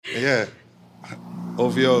Yeah.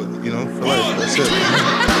 OVO, for life. That's it.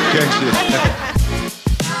 Gang shit.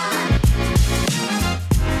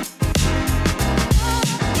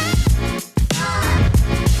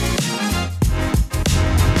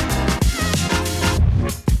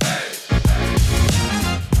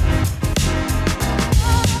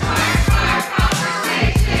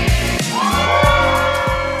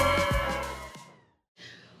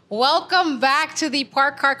 Welcome back to the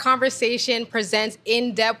Park Car Conversation presents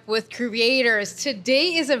In Depth with Creators.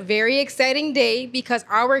 Today is a very exciting day because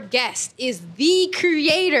our guest is the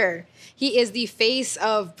creator. He is the face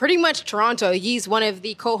of pretty much Toronto. He's one of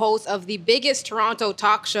the co-hosts of the biggest Toronto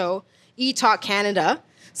talk show, E-Talk Canada.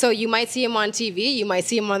 So you might see him on TV. You might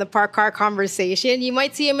see him on the Park Car Conversation. You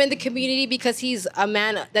might see him in the community because he's a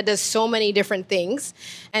man that does so many different things.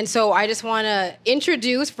 And so I just want to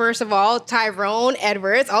introduce, first of all, Tyrone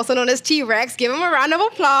Edwards, also known as T-Rex. Give him a round of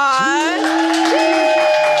applause.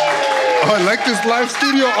 Oh, I like this live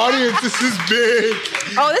studio audience. This is big.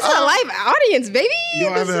 Oh, this is a live audience, baby.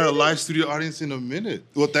 I haven't had a live studio audience in a minute.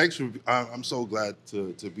 Well, thanks for. I'm so glad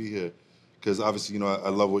to be here because obviously, I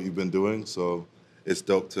love what you've been doing. So it's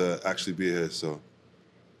dope to actually be here. So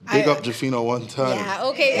big up Jafino one time. Yeah.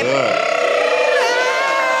 Okay. Yeah.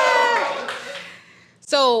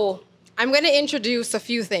 So I'm going to introduce a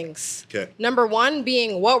few things. Okay. Number one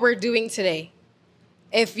being what we're doing today.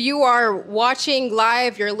 If you are watching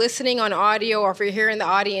live, you're listening on audio, or if you're here in the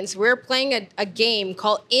audience, we're playing a game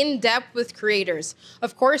called In Depth with Creators.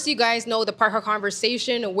 Of course, you guys know the Park Car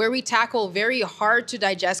Conversation, where we tackle very hard to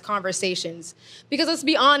digest conversations. Because let's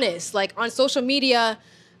be honest, like on social media,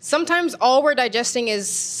 sometimes all we're digesting is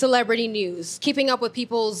celebrity news, keeping up with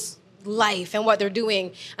people's life and what they're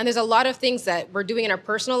doing. And there's a lot of things that we're doing in our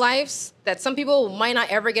personal lives that some people might not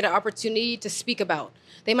ever get an opportunity to speak about.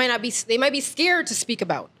 They might be scared to speak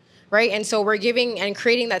about, right? And so we're giving and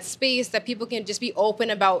creating that space that people can just be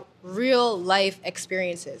open about real life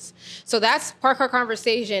experiences. So that's Park Car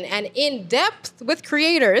Conversation. And In Depth with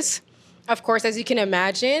Creators, of course, as you can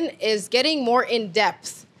imagine, is getting more in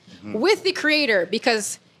depth with the creator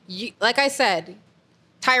because, like I said,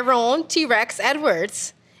 Tyrone T-Rex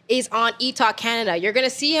Edwards is on E-Talk Canada. You're going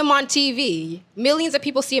to see him on TV. Millions of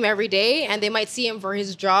people see him every day, and they might see him for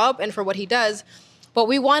his job and for what he does. But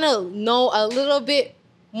we want to know a little bit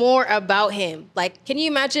more about him. Like, can you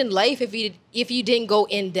imagine life if you didn't go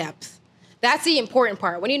in depth? That's the important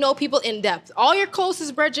part. When you know people in depth, all your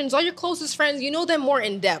closest brethren, all your closest friends, you know them more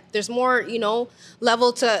in depth. There's more,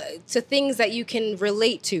 level to things that you can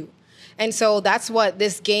relate to. And so that's what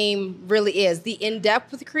this game really is. The In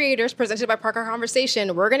Depth with Creators presented by Park Car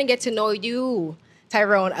Conversation. We're going to get to know you,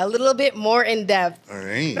 Tyrone, a little bit more in depth. All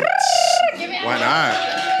right. Why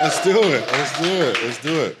not? Let's do it.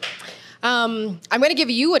 I'm going to give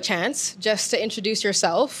you a chance just to introduce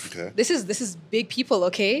yourself. Okay. This is big people,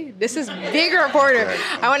 okay? This is big reporter. Okay.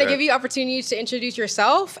 I want to give you opportunity to introduce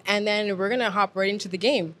yourself, and then we're going to hop right into the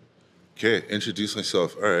game. Okay, introduce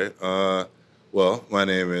myself. All right. Well, my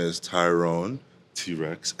name is Tyrone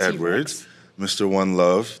T-Rex Edwards, Mr. One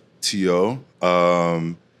Love, T.O.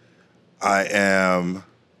 I am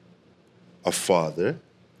a father.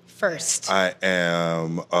 First. I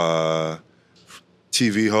am a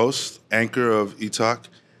TV host, anchor of E-Talk.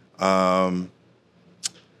 I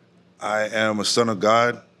am a son of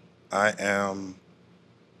God. I'm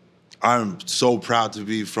so proud to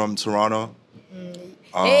be from Toronto.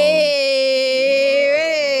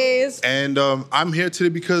 And I'm here today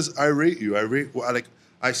because I rate you.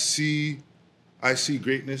 I see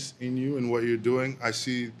greatness in you and what you're doing. I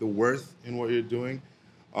see the worth in what you're doing.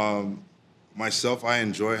 Myself, I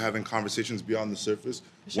enjoy having conversations beyond the surface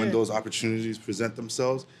when those opportunities present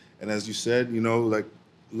themselves. And as you said,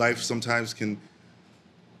 life sometimes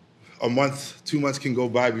a month, 2 months can go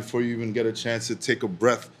by before you even get a chance to take a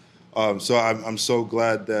breath. So I'm so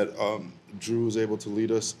glad that Drew was able to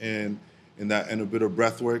lead us in a bit of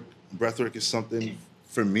breath work. Breath work is something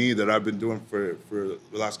for me that I've been doing for the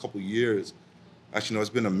last couple of years. Actually, no, it's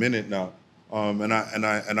been a minute now. And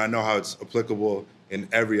I know how it's applicable in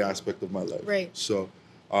every aspect of my life. Right. So,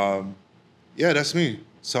 yeah, that's me.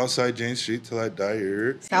 Southside Jane Street till I die. You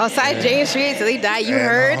heard? Southside Jane Street till he die. You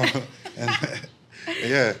heard?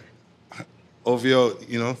 Yeah.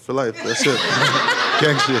 OVO, for life. That's it.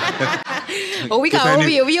 Gang shit. Oh, we got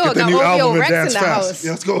OVO Rex in the house.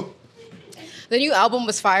 Yeah, let's go. The new album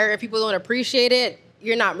was fire. If people don't appreciate it,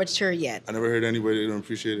 you're not mature yet. I never heard anybody that don't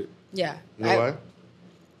appreciate it. Yeah. You know why?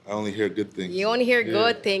 I only hear good things. You only hear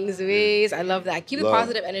good things, Wiz. I love that. Keep the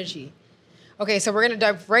positive energy. Okay, so we're going to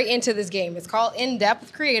dive right into this game. It's called In Depth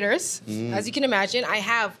with Creators. As you can imagine, I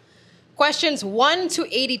have Questions 1 to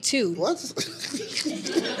 82. What? Is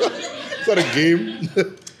that a game?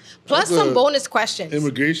 Plus That's some a bonus questions.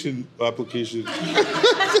 Immigration application. What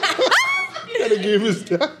kind of game is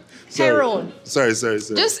that? Tyrone. Sorry.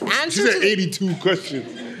 Just answer. She said 82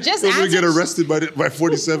 questions. Just I'm gonna answer. get arrested by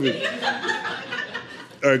 47.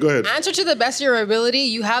 All right, go ahead. Answer to the best of your ability.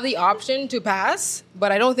 You have the option to pass,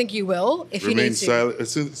 but I don't think you will if you need to. Remain silent. It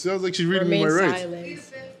sounds like she's reading me my rights. Silent.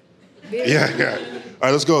 Yeah. All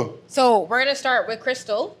right, let's go. So we're gonna start with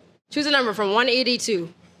Crystal. Choose a number from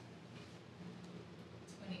 182.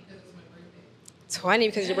 20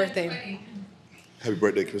 because it's your birthday. Happy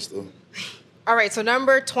birthday, Crystal. All right, so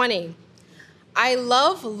number 20. I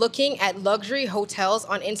love looking at luxury hotels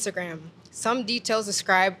on Instagram.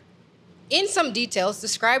 In some details,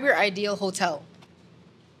 describe your ideal hotel.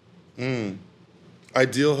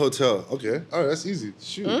 Ideal hotel. Okay. All right, that's easy.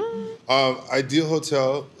 Shoot. Ideal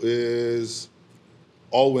hotel is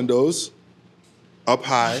all windows, up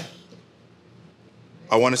high.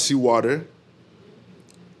 I want to see water.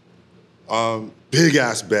 Big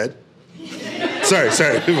ass bed. Sorry,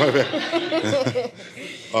 my bad.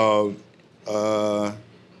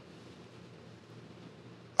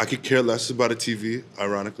 I could care less about a TV,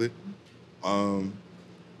 ironically.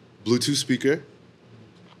 Bluetooth speaker.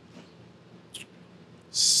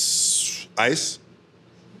 Ice.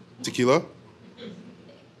 Tequila.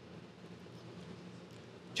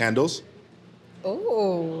 Candles.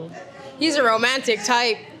 Oh, he's a romantic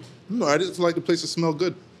type. No, I just like the place to smell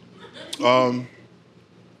good.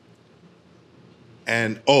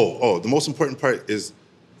 And the most important part is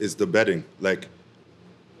the bedding. Like,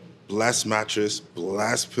 blessed mattress,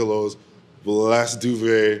 blessed pillows, blessed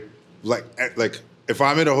duvet. Like if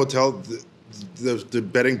I'm in a hotel, the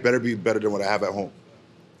bedding better be better than what I have at home.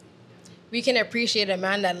 We can appreciate a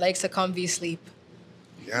man that likes a comfy sleep.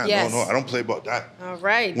 Yeah, Yes. no, I don't play about that. All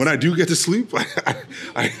right. When I do get to sleep,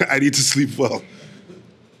 I need to sleep well.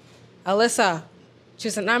 Alyssa,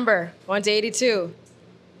 choose a number. 1 to 82.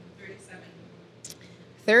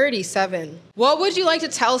 37. What would you like to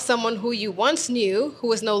tell someone who you once knew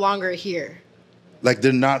who is no longer here? Like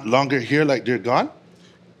they're not longer here, like they're gone?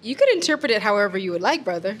 You could interpret it however you would like,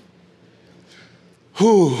 brother.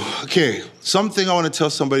 Okay, something I want to tell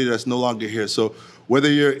somebody that's no longer here. So whether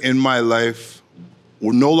you're in my life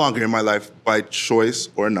or no longer in my life by choice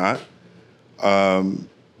or not,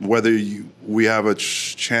 whether we have a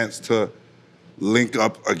chance to link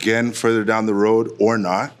up again further down the road or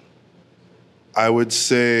not, I would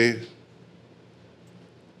say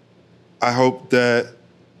I hope that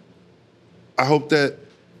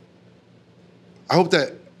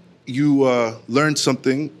you learned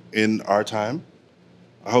something in our time.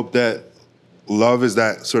 I hope that love is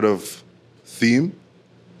that sort of theme.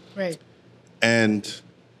 Right. And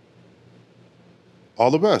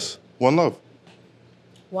all the best. One love.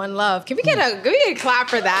 One love. Can we get a clap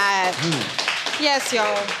for that? Yes,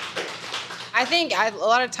 y'all. I think a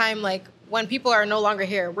lot of time, like, when people are no longer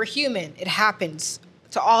here, we're human. It happens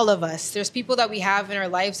to all of us. There's people that we have in our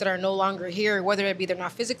lives that are no longer here, whether it be they're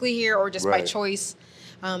not physically here or just by choice.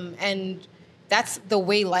 And that's the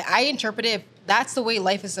way I interpret it. That's the way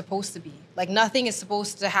life is supposed to be. Like, nothing is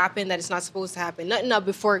supposed to happen that it's not supposed to happen. Nothing up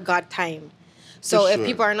before God time. So if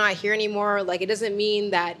people are not here anymore, like, it doesn't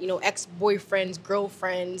mean that, ex-boyfriends,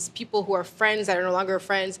 girlfriends, people who are friends that are no longer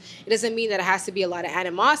friends, it doesn't mean that it has to be a lot of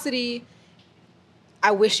animosity.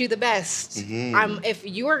 I wish you the best. Mm-hmm. If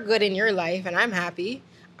you are good in your life and I'm happy,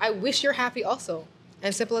 I wish you're happy also.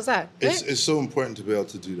 And simple as that. Right? It's so important to be able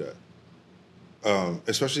to do that.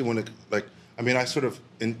 Especially when I sort of,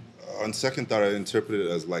 on second thought, I interpret it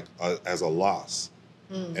as as a loss.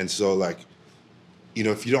 And so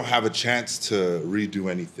if you don't have a chance to redo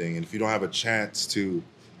anything, and if you don't have a chance to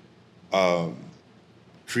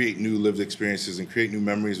create new lived experiences and create new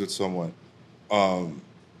memories with someone,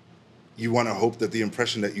 you want to hope that the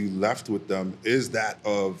impression that you left with them is that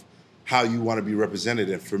of how you want to be represented.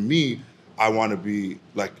 And for me, I want to be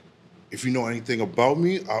if you know anything about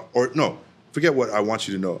me, forget what I want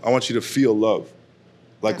you to know. I want you to feel love.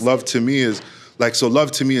 Love to me is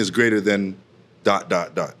love to me is greater than ...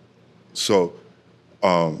 So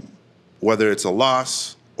whether it's a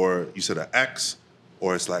loss or you said an ex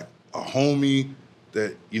or it's like a homie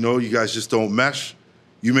that, you guys just don't mesh,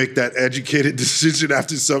 you make that educated decision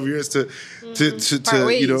after some years to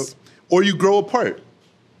or you grow apart.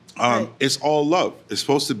 Right. It's all love. It's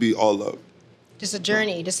supposed to be all love. Just a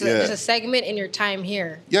journey, just a segment in your time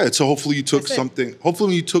here. Yeah, so hopefully you took something.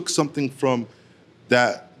 Hopefully you took something from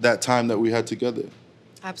that time that we had together.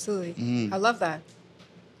 Absolutely. I love that.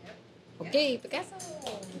 Okay, Picasso.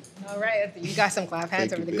 All right, you got some clap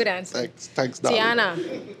hands over the good answer. Thanks, Tiana.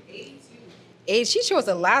 82. She chose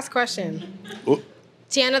the last question. Oh,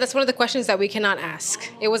 Tiana, that's one of the questions that we cannot ask.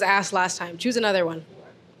 It was asked last time. Choose another one.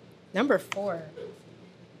 Number 4.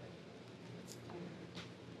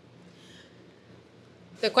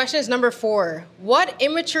 The question is number 4. What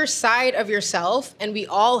immature side of yourself, and we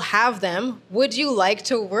all have them, would you like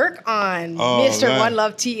to work on? Mr. man. One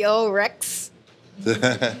Love T.O. Rex.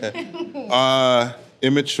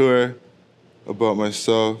 Immature about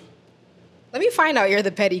myself. Let me find out you're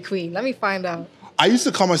the petty queen. Let me find out. I used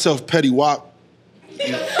to call myself Petty Wop.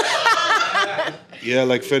 Yeah,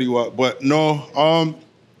 like Fetty Wap. But no,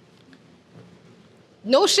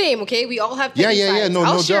 No shame, okay? We all have petty yeah. sides. No,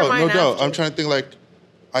 I'll no share doubt, mine no doubt. after. I'm trying to think like,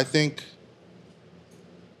 I think,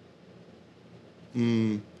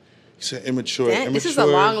 you said immature. Damn, this is a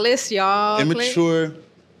long list, y'all. Immature.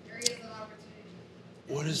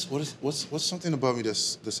 What's something about me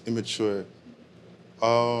that's immature?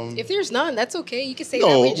 If there's none, that's okay. You can say that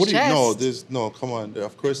No, with your chest. no, there's no. Come on,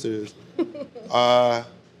 of course there is. I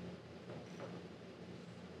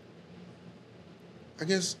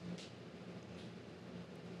guess.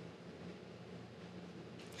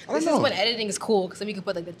 I don't This know. is when editing is cool, because then we can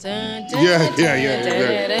put like the dun, dun, Yeah, dun, yeah, dun, yeah, dun,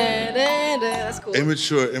 yeah. dun, dun, dun. That's cool.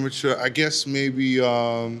 Immature. I guess maybe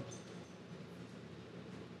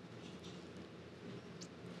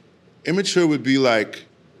immature would be like,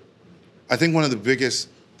 I think one of the biggest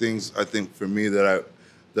things I think for me that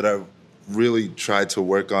I really tried to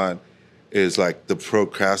work on is like the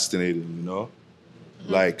procrastinating, you know?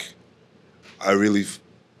 Mm-hmm. Like I really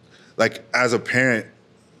like as a parent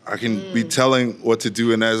I can be telling what to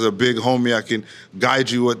do, and as a big homie, I can guide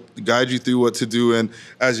you through what to do, and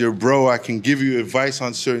as your bro, I can give you advice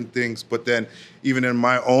on certain things. But then, even in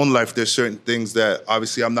my own life, there's certain things that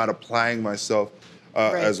obviously I'm not applying myself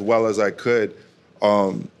Right. as well as I could,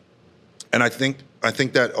 and I think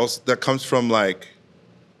that also that comes from like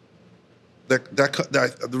that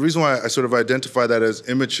the reason why I sort of identify that as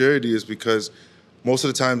immaturity is because most of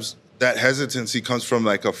the times that hesitancy comes from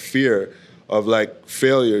like a fear of like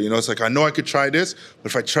failure. You know, it's like I know I could try this,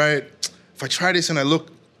 but if I try this and I look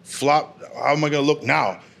flop, how am I gonna look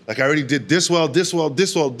now? Like I already did this well. So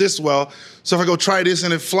if I go try this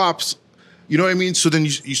and it flops, you know what I mean? So then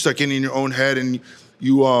you start getting in your own head and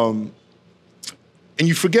you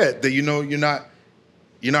forget that you're not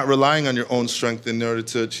relying on your own strength in order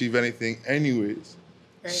to achieve anything anyways.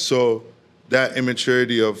 Right. So that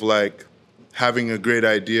immaturity of like having a great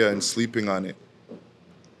idea and sleeping on it.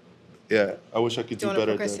 Yeah, I wish I could do Don't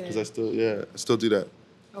wanna better at that because I still do that.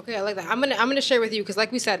 Okay, I like that. I'm gonna share with you because,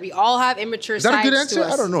 like we said, we all have immature Is that sides a good answer? to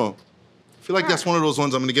us. I don't know. I feel like that's one of those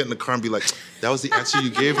ones I'm gonna get in the car and be like, "That was the answer you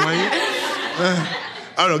gave, Maya." I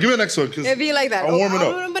don't know. Give me the next one because It'd be like that. I'll warm it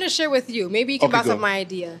up. I'm gonna share with you. Maybe you can Okay, bounce go. up my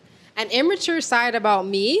idea. An immature side about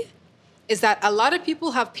me is that a lot of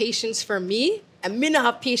people have patience for me, and me not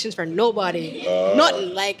have patience for nobody.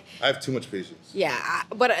 Nothing. Like, I have too much patience. yeah,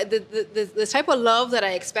 but the type of love that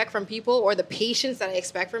I expect from people or the patience that I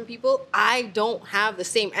expect from people, I don't have the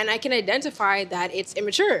same. And I can identify that it's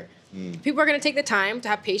immature. People are going to take the time to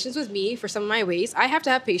have patience with me for some of my ways. I have to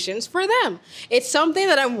have patience for them. It's something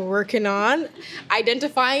that I'm working on.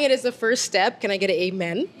 Identifying it is the first step. Can I get an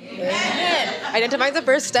amen? Amen. Identifying the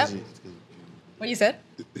first step. What you said?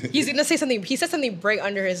 He's gonna say something. He said something bright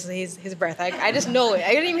under his breath. I just know it.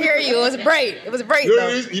 I didn't even hear you. It was bright. It was bright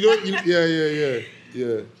though.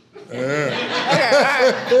 Yeah.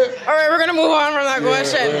 Okay, all right, we're gonna move on from that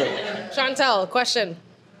question. yeah. Chantel, question.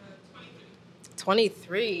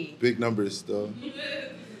 23. Big numbers though.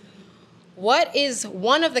 What is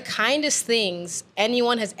one of the kindest things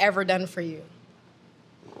anyone has ever done for you?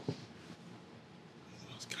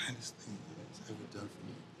 Most kindest thing that's ever done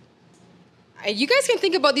for me. You guys can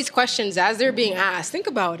think about these questions as they're being asked. Think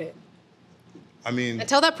about it. I mean, And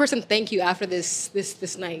tell that person thank you after this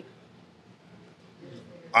night.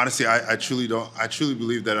 honestly, I truly don't. I truly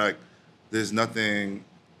believe that there's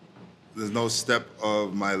no step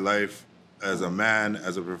of my life as a man,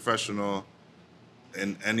 as a professional,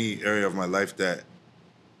 in any area of my life that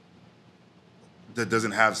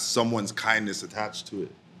doesn't have someone's kindness attached to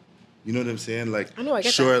it. You know what I'm saying? Like, I know, I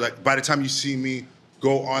get sure, that. like by the time you see me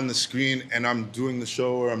go on the screen and I'm doing the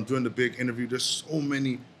show or I'm doing the big interview, there's so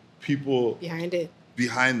many people Behind it.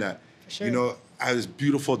 behind that. For sure. You know, I have this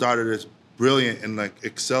beautiful daughter that's brilliant and like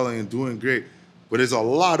excelling and doing great, but there's a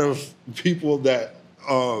lot of people that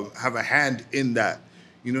have a hand in that.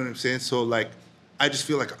 You know what I'm saying? So like, I just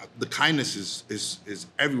feel like the kindness is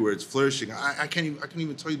everywhere. It's flourishing. I can't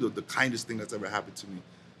even tell you the kindest thing that's ever happened to me.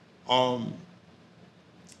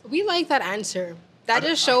 We like that answer. That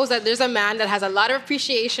just shows that there's a man that has a lot of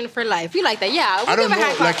appreciation for life. We like that. Yeah, I we don't give a know.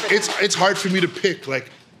 high clap Like for that. it's hard for me to pick.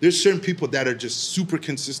 Like there's certain people that are just super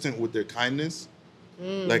consistent with their kindness.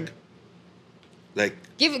 Like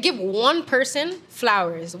give one person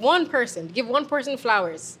flowers. One person. Give one person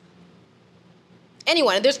flowers.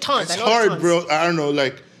 Anyone. There's tons. It's I know hard, tons. bro. I don't know.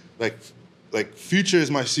 Like Future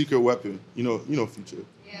is my secret weapon. You know Future.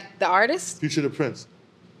 Yeah. The artist? Future the Prince.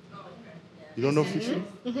 You don't know Future?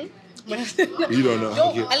 Mm-hmm. You don't know.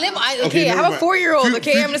 I have a 4-year-old.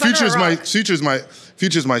 Okay, I'm just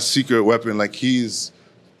Future's my secret weapon. Like he's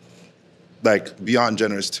like beyond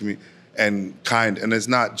generous to me and kind, and it's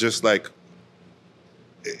not just like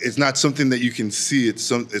it's not something that you can see.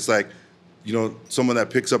 It's like, you know, someone that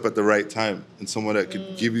picks up at the right time and someone that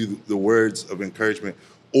could give you the words of encouragement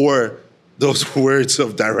or those words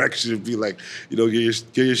of direction and be like, you know, get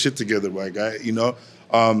your shit together, my guy. You know.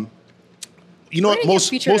 You know what?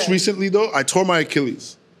 Most recently though, I tore my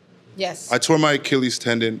Achilles. Yes. I tore my Achilles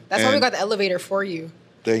tendon. That's why we got the elevator for you.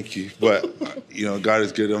 Thank you. But you know, God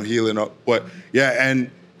is good. I'm healing up. But yeah,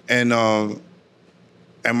 and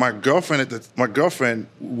my girlfriend,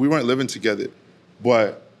 we weren't living together,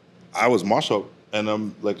 but I was mosh up, and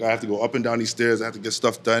I'm like, I have to go up and down these stairs. I have to get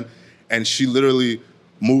stuff done, and she literally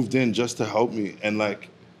moved in just to help me, and like,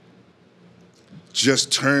 just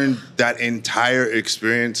turned that entire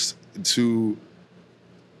experience to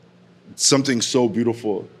something so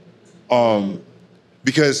beautiful.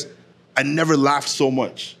 Because I never laughed so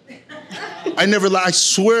much. I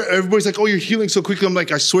swear, everybody's like, oh, you're healing so quickly. I'm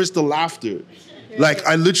like, I swear it's the laughter. Like,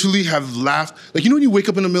 I literally have laughed. Like, you know when you wake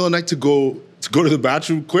up in the middle of the night to go to the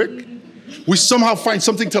bathroom quick? We somehow find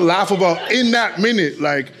something to laugh about in that minute.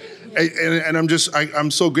 Like, and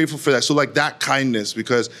I'm so grateful for that. So like that kindness,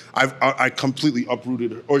 because I completely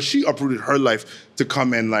uprooted her, or she uprooted her life to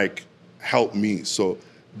come and like help me. So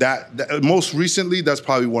that most recently, that's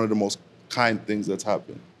probably one of the most kind things that's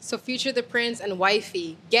happened. So Future the Prince and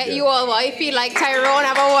wifey. Get you a wifey like Tyrone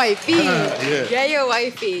have a wifey. Get you a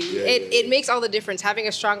wifey. It makes all the difference. Having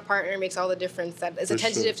a strong partner makes all the difference. That is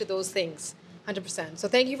attentive to those things. 100%. So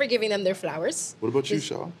thank you for giving them their flowers. What about you,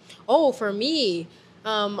 Shaw? Oh, for me,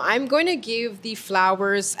 I'm going to give the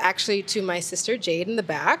flowers actually to my sister Jade in the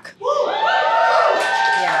back.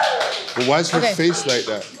 Yeah. But why is her face like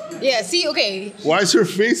that? Yeah, see, okay. Why is her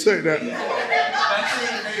face like that?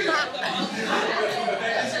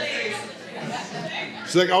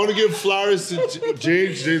 She's like, I want to give flowers to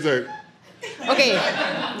Jade. Jade's like... Okay,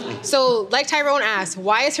 so like Tyrone asked,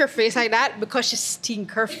 why is her face like that? Because she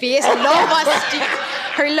stink. Her face love a stink.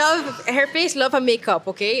 Her face love her makeup,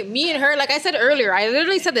 okay? Me and her, like I said earlier, I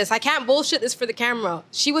literally said this, I can't bullshit this for the camera.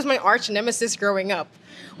 She was my arch nemesis growing up.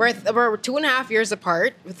 We're 2.5 years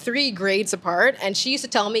apart, 3 grades apart, and she used to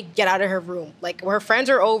tell me, get out of her room. Like, her friends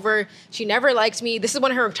are over, she never liked me. This is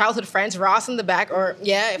one of her childhood friends, Ross in the back,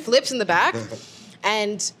 Flips in the back.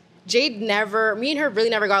 And Jade me and her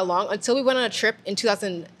really never got along until we went on a trip in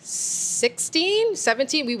 2016,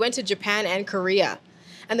 17. We went to Japan and Korea.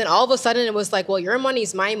 And then all of a sudden it was like, well, your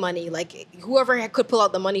money's my money. Like, whoever could pull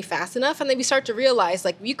out the money fast enough. And then we start to realize,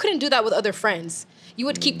 like, you couldn't do that with other friends. You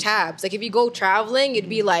would keep tabs. Like, if you go traveling, it'd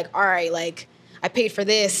be like, all right, like, I paid for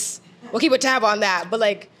this. We'll keep a tab on that. But,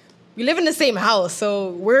 like, we live in the same house,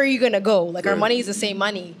 so where are you going to go? Like, our money is the same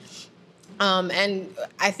money. And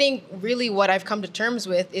I think really what I've come to terms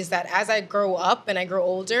with is that as I grow up and I grow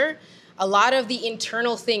older, a lot of the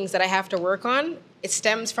internal things that I have to work on, it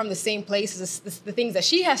stems from the same place as the things that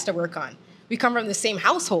she has to work on. We come from the same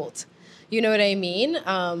household. You know what I mean?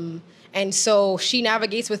 And so she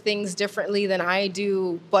navigates with things differently than I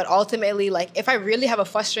do. But ultimately, like, if I really have a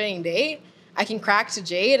frustrating day, I can crack to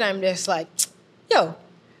Jade and I'm just like, yo,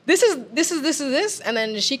 this is. And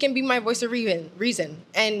then she can be my voice of reason.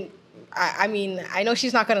 And I mean, I know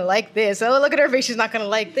she's not going to like this. Oh, look at her face. She's not going to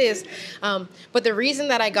like this. But the reason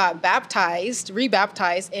that I got rebaptized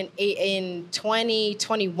in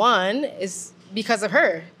 2021 is because of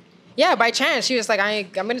her. Yeah, by chance. She was like, I'm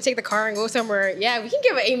going to take the car and go somewhere. Yeah, we can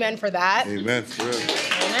give an amen for that. Amen. For real.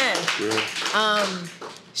 Amen. For real.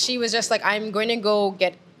 She was just like, I'm going to go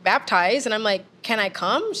get baptized. And I'm like, can I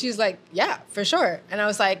come? She's like, yeah, for sure. And I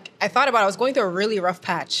was like, I was going through a really rough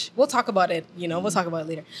patch. We'll talk about it, we'll talk about it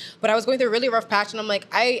later. But I was going through a really rough patch and I'm like,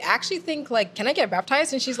 I actually think, like, can I get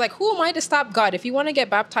baptized? And she's like, who am I to stop God? If you want to get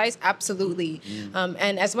baptized, absolutely.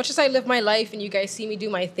 And as much as I live my life and you guys see me do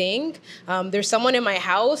my thing, there's someone in my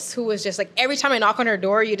house who is just like, every time I knock on her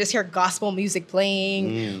door, you just hear gospel music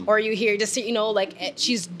playing or you hear just, like,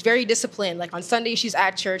 she's very disciplined. Like on Sunday, she's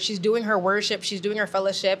at church, she's doing her worship, she's doing her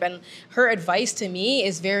fellowship, and her advice to me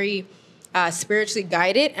is very spiritually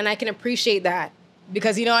guided, and I can appreciate that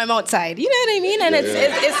because I'm outside. You know what I mean? And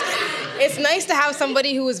it's nice to have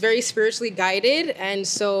somebody who is very spiritually guided, and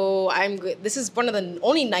so this is one of the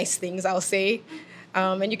only nice things I'll say.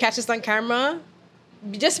 And you catch this on camera,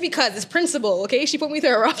 just because it's principle, okay? She put me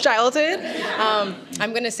through a rough childhood.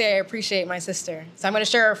 I'm gonna say I appreciate my sister, so I'm gonna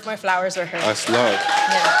share my flowers with her. That's love.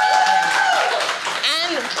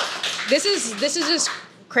 And this is just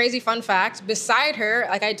crazy fun fact. Beside her,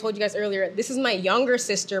 like I told you guys earlier, this is my younger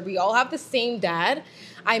sister. We all have the same dad.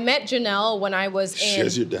 I met Janelle when I was in... She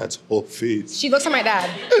has your dad's whole face. She looks like my dad.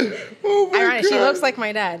 Oh my God. She looks like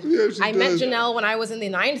my dad. Yeah, I met Janelle when I was in the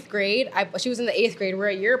 9th grade. She was in the 8th grade. We're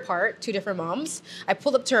a year apart, 2 different moms. I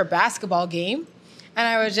pulled up to her basketball game, and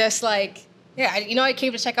I was just like, I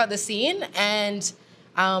came to check out the scene, and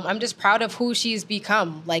I'm just proud of who she's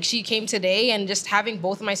become. Like, she came today, and just having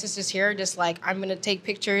both of my sisters here, just like, I'm going to take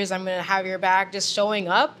pictures, I'm going to have your back, just showing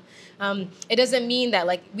up. It doesn't mean that,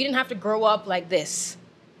 like, we didn't have to grow up like this.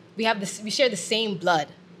 We share the same blood.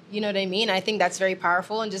 You know what I mean? I think that's very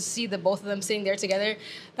powerful, and just see the both of them sitting there together,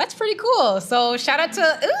 that's pretty cool. So shout out to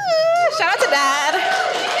Dad.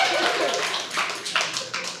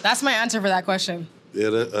 That's my answer for that question. Yeah,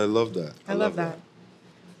 I love that. I love that.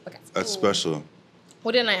 Okay. That's special.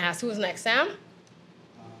 What didn't I ask? Who was next? Sam?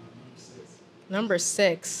 Number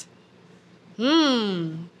 6.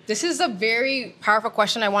 This is a very powerful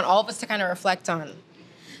question I want all of us to kind of reflect on.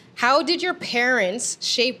 How did your parents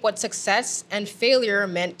shape what success and failure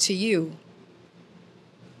meant to you?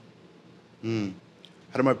 How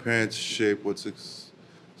did my parents shape what success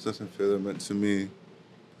and failure meant to me?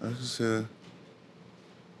 I just say,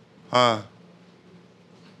 I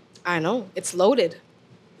know. It's loaded.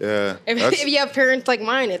 Yeah. If you have parents like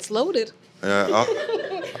mine, it's loaded. Yeah.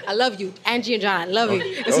 I love you. Angie and John, I love you.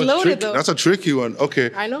 It's loaded, though. That's a tricky one.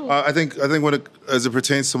 Okay. I know. I think when as it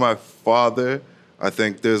pertains to my father, I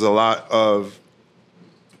think there's a lot of...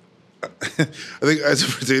 I think as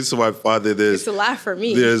it pertains to my father, it's a laugh for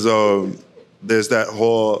me. There's that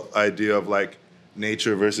whole idea of like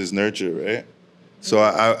nature versus nurture, right? So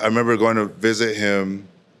I remember going to visit him.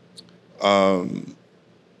 I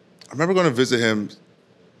remember going to visit him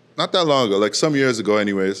not that long ago, like some years ago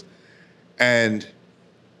anyways. And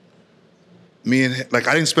me and him, like,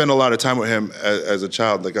 I didn't spend a lot of time with him as a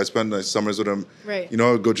child. Like, I spent like summers with him. Right.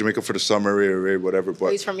 Go to Jamaica for the summer or whatever.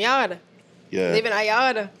 But he's from Yada. Yeah. Live in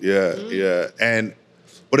Ayada. Yeah, yeah.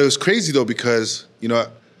 But it was crazy though, because,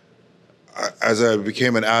 as I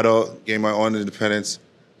became an adult, gained my own independence,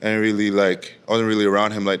 and I wasn't really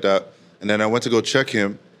around him like that. And then I went to go check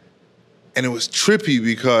him, and it was trippy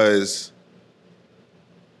because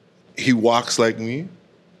he walks like me,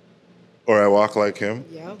 or I walk like him.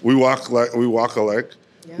 Yep. We walk alike.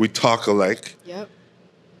 Yep. We talk alike. Yep.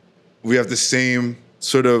 We have the same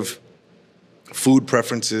sort of food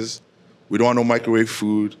preferences. We don't want no microwave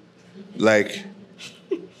food. Like,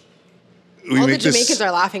 all the Jamaicans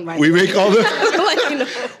are laughing by the way. We make all the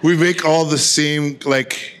like, we make all the same,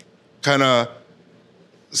 like, kind of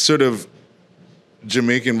sort of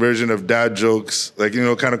Jamaican version of dad jokes, like,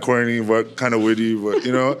 kind of corny but kind of witty, but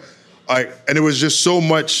and it was just so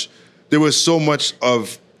much. There was so much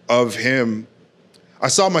of him. I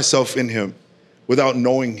saw myself in him without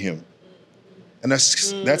knowing him, and that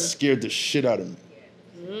scared the shit out of me.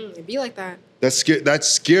 It'd be like that. That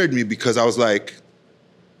scared me because I was like,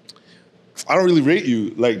 I don't really rate you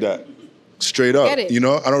like that, straight up. Get it.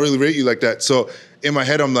 I don't really rate you like that. So in my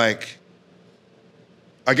head, I'm like,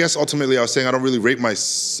 I guess ultimately I was saying I don't really rate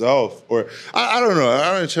myself, or I don't know.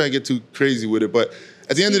 I don't try to get too crazy with it, but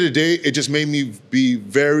at the end of the day, it just made me be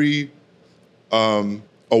very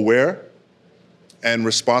aware and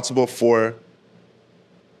responsible for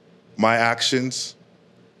my actions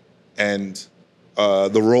and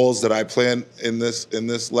the roles that I play in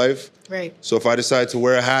this life. Right. So if I decide to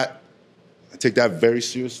wear a hat, I take that very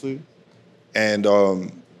seriously, and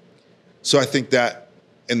so I think that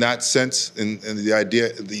in that sense, in the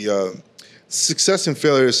idea, the success and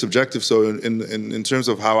failure is subjective. So in terms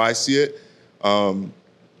of how I see it,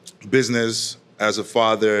 business, as a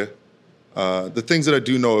father, the things that I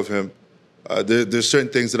do know of him, there's certain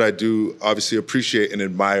things that I do obviously appreciate and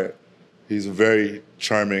admire. He's a very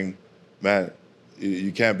charming man.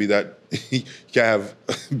 You can't be that. You can't have.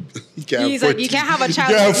 You can't He's have 14, like, you can't have a child.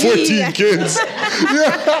 You can't have 14 kids.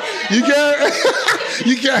 Yeah, you can't.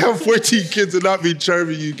 You can't have 14 kids and not be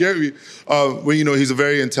charming. You get me? He's a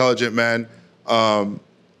very intelligent man. But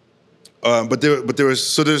there's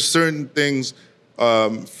certain things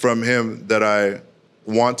from him that I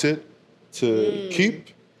wanted to keep,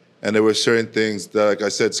 and there were certain things that, like I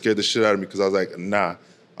said, scared the shit out of me because I was like, nah,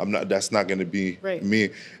 I'm not. That's not going to be me.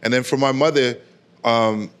 And then for my mother,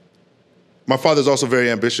 my father's also very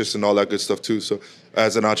ambitious and all that good stuff too. So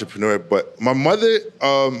as an entrepreneur, but my mother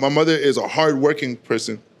is a hardworking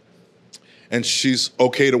person, and she's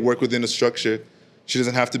okay to work within a structure. She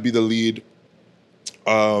doesn't have to be the lead.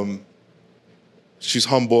 She's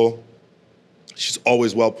humble. She's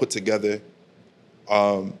always well put together.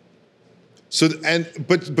 But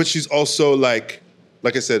she's also like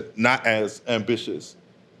I said, not as ambitious.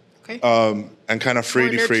 Okay. And kind of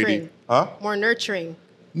fraidy. Huh? More nurturing.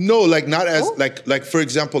 No, like not as like for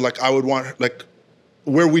example, like I would want like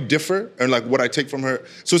where we differ and like what I take from her.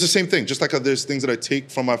 So it's the same thing. Just like how there's things that I take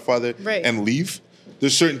from my father and leave.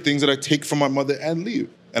 There's certain things that I take from my mother and leave.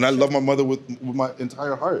 And I love my mother with my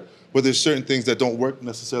entire heart. But there's certain things that don't work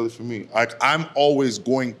necessarily for me. I'm always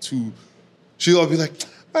going to. She'll always be like,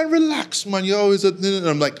 man, relax, man. You're always and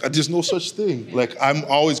I'm like, there's no such thing. Like I'm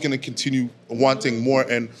always gonna continue wanting more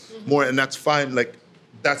and more, and that's fine. Like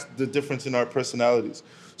that's the difference in our personalities.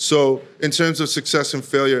 So in terms of success and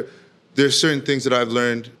failure, there's certain things that I've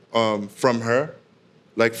learned from her.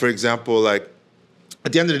 Like, for example, like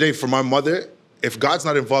at the end of the day, for my mother, if God's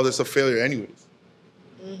not involved, it's a failure anyways.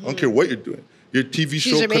 I don't care what you're doing. Your TV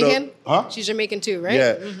show She's Jamaican? Huh? She's Jamaican too, right?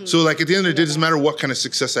 Yeah. So like at the end of the day, it doesn't matter what kind of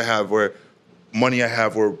success I have or money I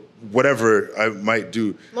have or whatever I might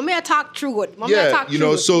do. Mommy, I talk through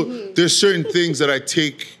it. So there's certain things that I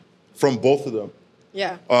take from both of them.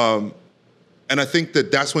 Yeah. And I think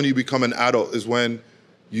that's when you become an adult, is when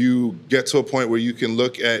you get to a point where you can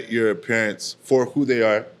look at your parents for who they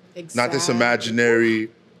are, not this imaginary,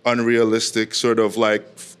 unrealistic sort of like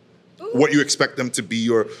what you expect them to be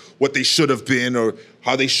or what they should have been or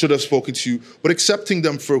how they should have spoken to you, but accepting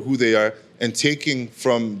them for who they are and taking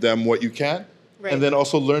from them what you can. Right. And then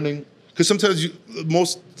also learning, because sometimes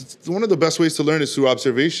one of the best ways to learn is through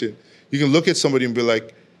observation. You can look at somebody and be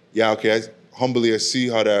like, yeah, okay, I see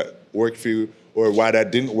how that worked for you or why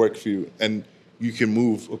that didn't work for you. And you can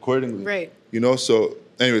move accordingly. Right. So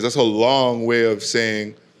anyways, that's a long way of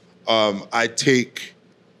saying I take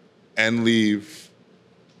and leave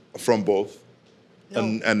from both.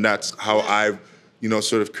 No. And that's how I've,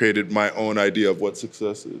 sort of created my own idea of what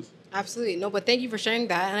success is. Absolutely. No, but thank you for sharing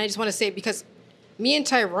that. And I just want to say, because me and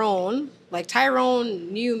Tyrone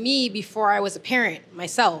knew me before I was a parent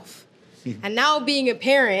myself. And now being a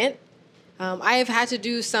parent, I have had to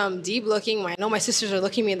do some deep looking. I know my sisters are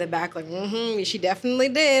looking me in the back like, she definitely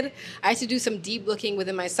did. I had to do some deep looking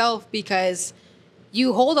within myself because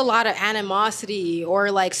you hold a lot of animosity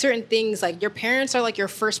or like certain things, like your parents are like your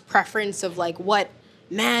first preference of like what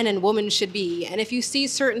man and woman should be. And if you see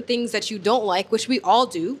certain things that you don't like, which we all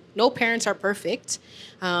do, no parents are perfect.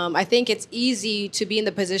 I think it's easy to be in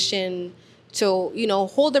the position to,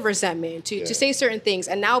 hold the resentment, to say certain things.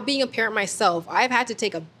 And now being a parent myself, I've had to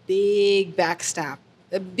take a big back step.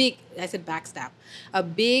 A big back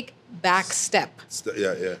step.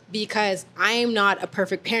 Yeah. Because I am not a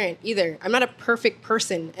perfect parent either. I'm not a perfect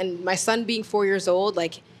person. And my son being 4 years old,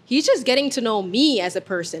 like, he's just getting to know me as a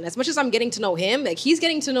person. As much as I'm getting to know him, like, he's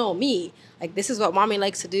getting to know me. Like, this is what mommy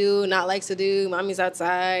likes to do, not likes to do. Mommy's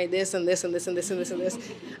outside, this and this and this and this and this and this.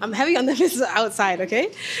 I'm heavy on the this is outside,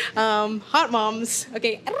 okay? Hot moms.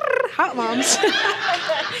 Okay, hot moms.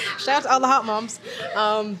 Shout out to all the hot moms.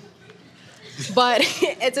 But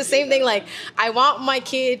it's the same thing. Like, I want my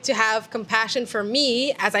kid to have compassion for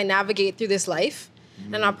me as I navigate through this life.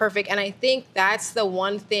 And I'm not perfect. And I think that's the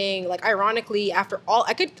one thing, like, ironically, after all,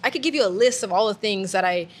 I could give you a list of all the things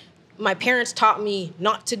that my parents taught me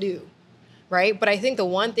not to do, right? But I think the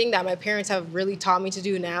one thing that my parents have really taught me to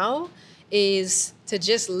do now is to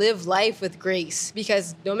just live life with grace.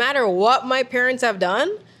 Because no matter what my parents have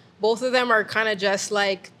done, both of them are kind of just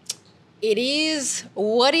like, it is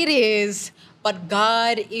what it is. But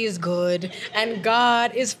God is good, and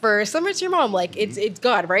God is first. Similar to your mom, like it's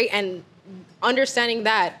God, right? And understanding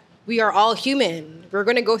that we are all human. We're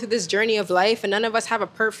going to go through this journey of life, and none of us have a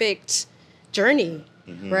perfect journey,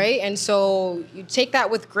 right? And so you take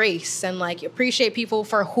that with grace and like appreciate people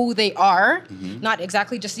for who they are, not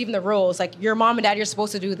exactly just even the roles. Like your mom and dad, you're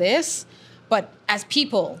supposed to do this, but as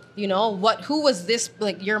people, who was this?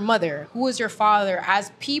 Like your mother, who was your father?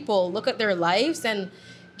 As people, look at their lives and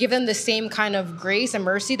give them the same kind of grace and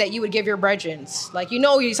mercy that you would give your brethren. Like,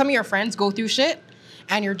 some of your friends go through shit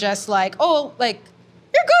and you're just like, oh, like,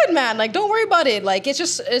 you're good, man. Like, don't worry about it. Like, it's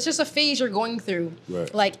just a phase you're going through.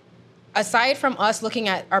 Right. Like, aside from us looking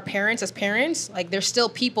at our parents as parents, like, they're still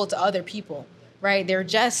people to other people, right? They're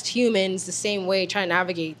just humans the same way trying to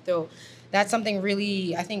navigate. So that's something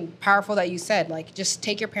really, I think, powerful that you said. Like, just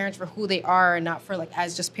take your parents for who they are and not for, like,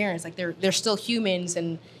 as just parents. Like, they're still humans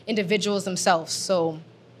and individuals themselves. So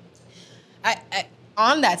I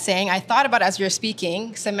on that saying, I thought about as you're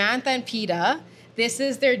speaking, Samantha and Peta, this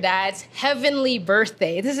is their dad's heavenly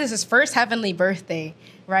birthday. This is his first heavenly birthday,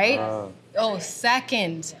 right?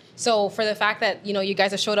 Second. So for the fact that, you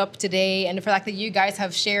guys have showed up today and for the fact that you guys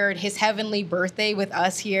have shared his heavenly birthday with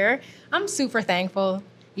us here, I'm super thankful,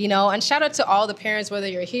 and shout out to all the parents, whether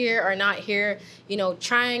you're here or not here,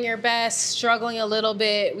 trying your best, struggling a little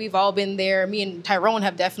bit. We've all been there. Me and Tyrone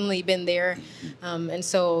have definitely been there. And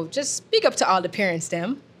so just speak up to all the parents,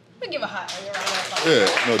 them. I'm gonna give a hot. Yeah,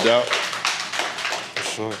 no doubt. For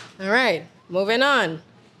sure. All right, moving on.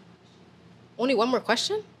 Only one more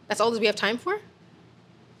question? That's all that we have time for?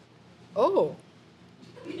 Oh.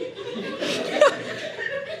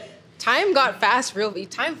 Time got fast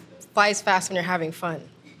time flies fast when you're having fun.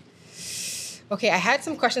 Okay, I had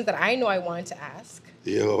some questions that I know I wanted to ask.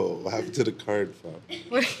 Yo, what happened to the card, fam?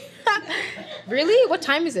 Really? What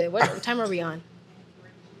time is it? What time are we on?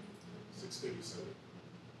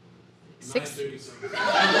 6:37.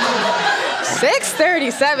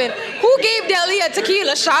 6:37. Who gave Deli a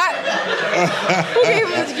tequila shot? Who gave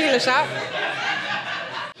him a tequila shot?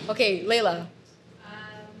 Okay, Layla.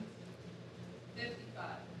 55.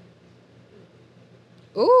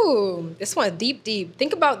 Ooh, this one's deep.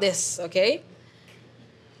 Think about this, okay?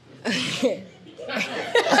 I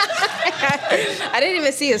didn't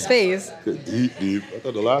even see his face. Deep. I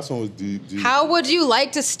thought the last one was deep. How would you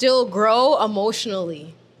like to still grow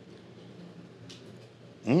emotionally?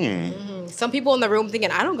 Some people in the room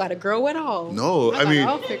thinking, I don't got to grow at all. No,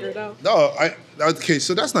 I'll figure it out. No, okay,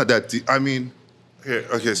 so that's not that deep. I mean, here,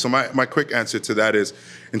 okay, so my quick answer to that is,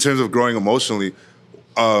 in terms of growing emotionally,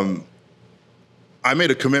 I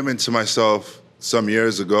made a commitment to myself some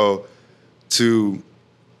years ago to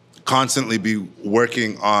constantly be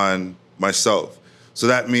working on myself. So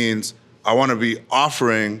that means I want to be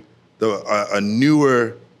offering a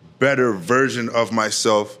newer, better version of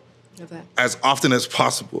myself as often as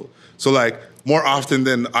possible. So like more often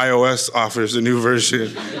than iOS offers a new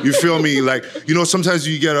version. You feel me? Like, sometimes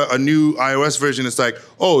you get a new iOS version, it's like,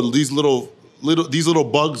 oh, these little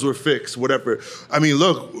bugs were fixed, whatever. I mean,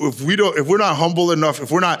 look, if we're not humble enough,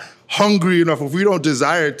 if we're not hungry enough, if we don't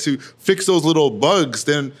desire to fix those little bugs,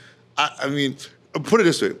 then I mean, put it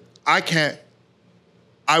this way,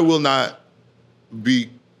 I will not be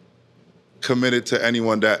committed to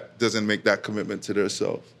anyone that doesn't make that commitment to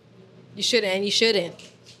themselves. You shouldn't.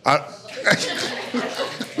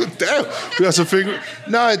 Damn, that's a figure.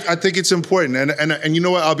 No, I think it's important, and you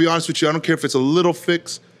know what? I'll be honest with you. I don't care if it's a little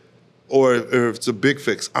fix or if it's a big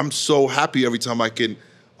fix. I'm so happy every time I can.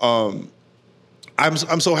 I'm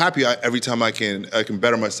so happy every time I can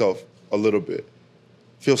better myself a little bit.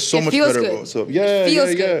 Feels so much better about myself. Yeah.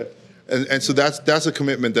 Good. And so that's a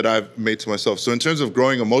commitment that I've made to myself. So in terms of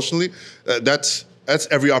growing emotionally, that's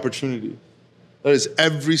every opportunity. That is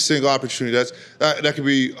every single opportunity. That could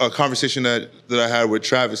be a conversation that I had with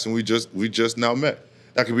Travis, and we just now met.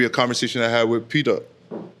 That could be a conversation I had with Peter.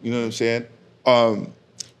 You know what I'm saying?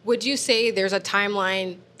 Would you say there's a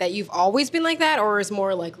timeline that you've always been like that, or is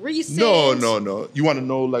more like recent? No. You want to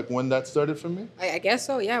know like when that started for me? I guess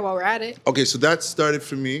so. Yeah. While we're at it. Okay, so that started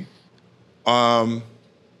for me. That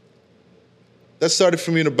started for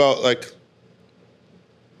me in about like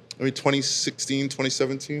 2016,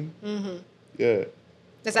 2017. Mm-hmm. Yeah.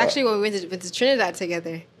 That's actually when we went to Trinidad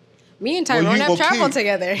together. Me and Tyrone have traveled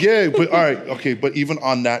together. Yeah, but all right, okay, but even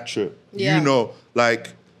on that trip,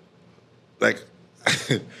 like they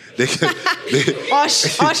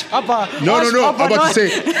Papa. No. I'm about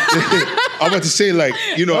to say, like,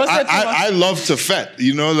 I love to fet.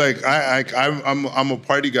 Like I'm a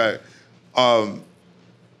party guy,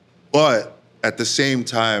 but at the same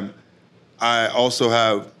time, I also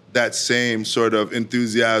have that same sort of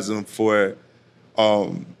enthusiasm for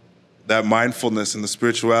that mindfulness and the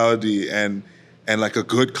spirituality and like a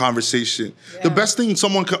good conversation. Yeah. The best thing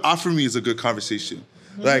someone could offer me is a good conversation.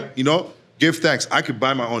 Mm-hmm. Like, give thanks. I could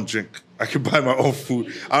buy my own drink. I could buy my own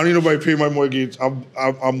food. I don't need nobody to pay my mortgage.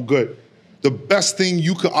 I'm good. The best thing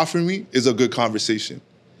you could offer me is a good conversation.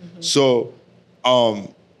 Mm-hmm. So,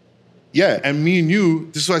 and me and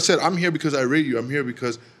you, this is what I said, I'm here because I rate you. I'm here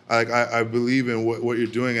because I believe in what you're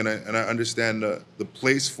doing, and I understand the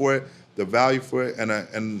place for it, the value for it, and I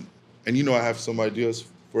have some ideas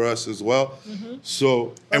for us as well. Mm-hmm.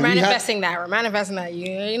 So we're manifesting that. We're manifesting that.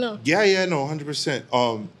 You know. Yeah, no,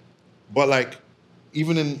 100%. But like,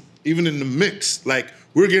 even in the mix, like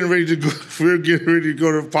we're getting ready to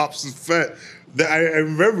go to Pops' Fet. I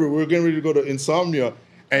remember we were getting ready to go to Insomnia,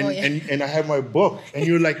 and I had my book, and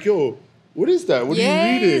you're like, yo, what is that? What are you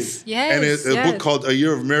reading? Yes. And it's a book called A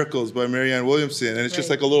Year of Miracles by Marianne Williamson, and it's just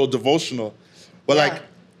like a little devotional. But like,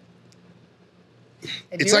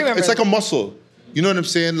 it's like a muscle. You know what I'm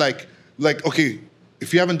saying? Like okay,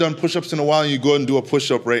 if you haven't done push-ups in a while and you go and do a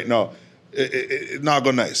push-up right now, it not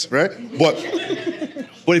go nice, right? But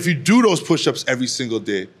if you do those push-ups every single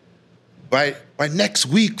day, by next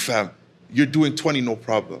week, fam, you're doing 20 no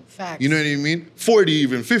problem. Facts. You know what I mean? 40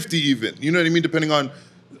 even, 50 even. You know what I mean? Depending on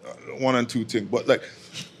one and two things. But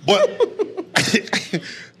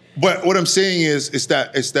but what I'm saying is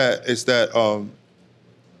that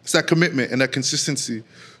commitment and that consistency.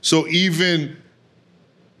 So even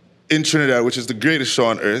in Trinidad, which is the greatest show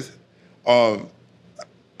on earth,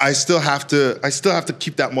 I still have to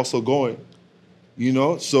keep that muscle going. You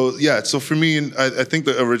know? So yeah, so for me, I think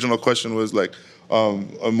the original question was like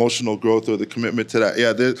emotional growth or the commitment to that.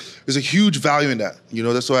 Yeah, there's a huge value in that. You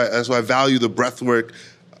know, that's why I value the breath work.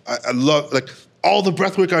 I love like all the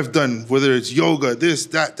breath work I've done, whether it's yoga, this,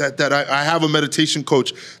 that. I have a meditation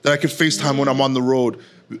coach that I can FaceTime when I'm on the road,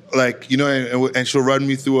 like, you know, and she'll run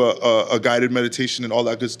me through a guided meditation and all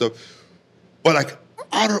that good stuff. But like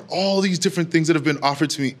out of all these different things that have been offered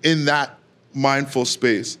to me in that mindful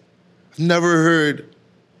space, I've never heard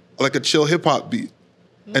like a chill hip hop beat.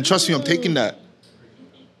 And trust me, I'm taking that.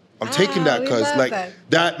 I'm taking that because like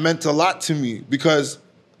that meant a lot to me because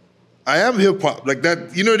I am hip hop, like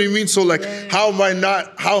that. You know what I mean? So like, how am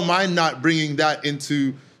I not bringing that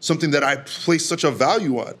into something that I place such a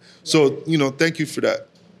value on? So you know, thank you for that.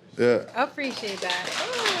 Yeah, I appreciate that.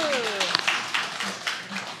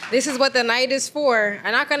 Ooh. This is what the night is for.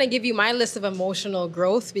 I'm not gonna give you my list of emotional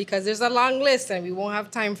growth because there's a long list and we won't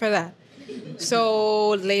have time for that.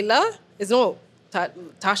 So Layla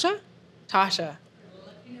Tasha.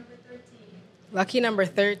 Lucky number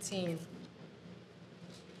 13.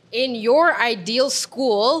 In your ideal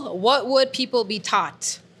school, what would people be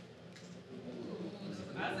taught?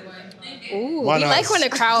 Ooh, we like when a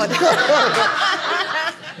crowd.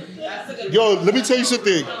 Yo, let me tell you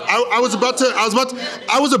something. I was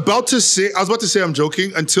about to say I'm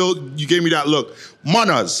joking until you gave me that look.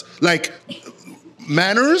 Manners, like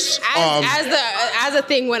manners. As the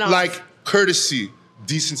thing went on. Like courtesy,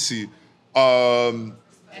 decency,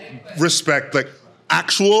 respect, like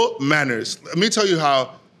actual manners. Let me tell you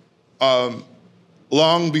how.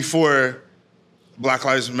 Long before Black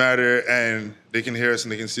Lives Matter and they can hear us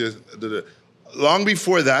and they can see us, long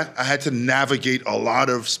before that, I had to navigate a lot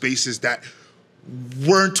of spaces that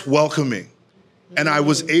weren't welcoming. And I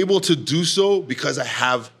was able to do so because I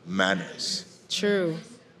have manners. True.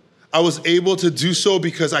 I was able to do so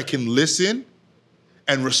because I can listen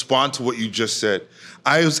and respond to what you just said.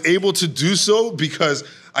 I was able to do so because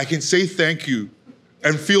I can say thank you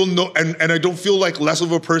and feel and I don't feel like less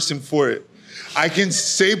of a person for it. I can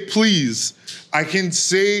say please. I can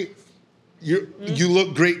say you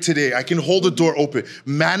look great today. I can hold the door open.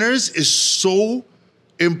 Manners is so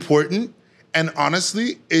important, and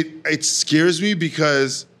honestly, it scares me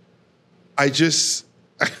because it's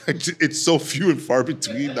so few and far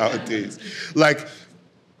between nowadays. Like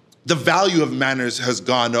the value of manners has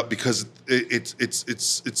gone up because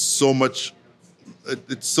it's so much.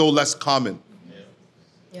 It's so less common.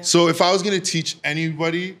 Yeah. So if I was going to teach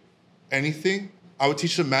anybody anything, I would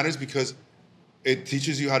teach them manners because it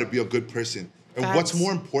teaches you how to be a good person. And what's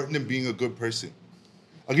more important than being a good person?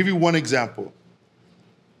 I'll give you one example.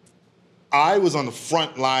 I was on the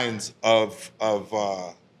front lines of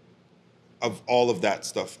all of that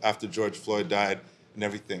stuff after George Floyd died and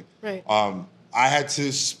everything. Right. I had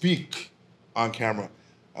to speak on camera.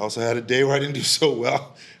 I also had a day where I didn't do so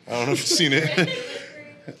well. I don't know if you've seen it.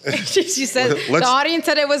 She said the audience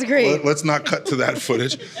said it was great. Let's not cut to that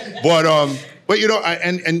footage, but you know,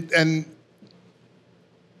 and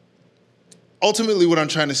ultimately, what I'm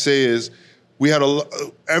trying to say is,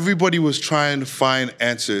 everybody was trying to find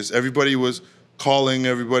answers. Everybody was calling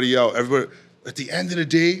everybody out. At the end of the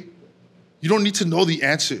day, you don't need to know the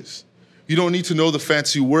answers. You don't need to know the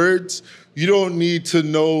fancy words. You don't need to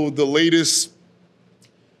know the latest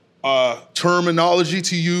terminology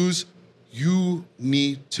to use. You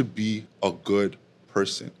need to be a good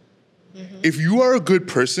person. Mm-hmm. If you are a good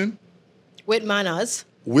person... With manners,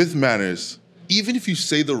 even if you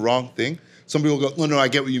say the wrong thing, somebody will go, no, I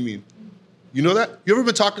get what you mean. You know that? You ever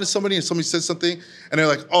been talking to somebody and somebody says something and they're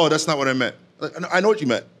like, oh, that's not what I meant. Like, I know what you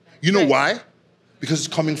meant. You know why? Because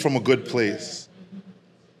it's coming from a good place.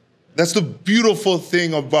 That's the beautiful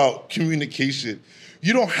thing about communication.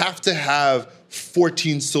 You don't have to have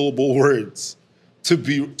 14-syllable words to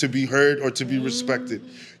be heard or to be respected.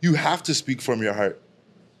 You have to speak from your heart.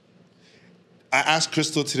 I asked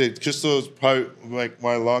Crystal today. Crystal is probably like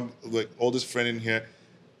my oldest friend in here.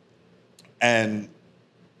 And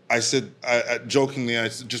I said, jokingly,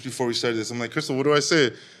 just before we started this, I'm like, Crystal, what do I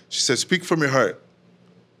say? She said, speak from your heart.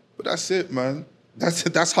 But that's it, man. That's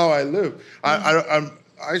it. That's how I live. I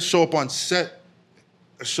show up on set.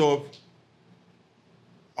 I show up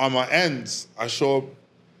on my ends. I show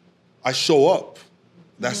up.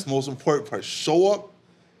 That's the most important part. Show up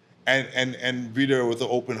and be there with an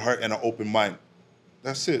open heart and an open mind.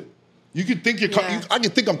 That's it. You can think I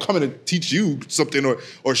can think I'm coming to teach you something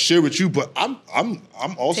or share with you, but I'm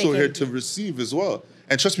also here to receive as well.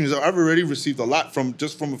 And trust me, I've already received a lot from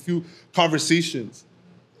a few conversations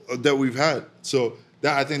that we've had. So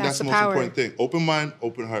I think that's the most important thing. Open mind,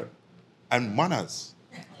 open heart. And manas.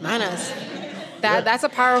 Manas. That's a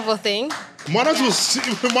powerful thing. Manas will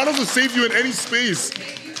save you in any space.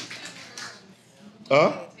 Huh? My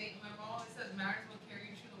mom always says manners will carry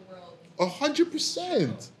you through the world.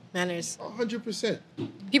 100%. Manners. 100%.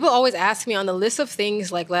 People always ask me on the list of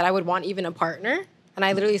things like that I would want even a partner, and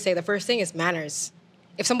I literally say the first thing is manners.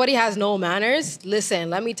 If somebody has no manners, listen,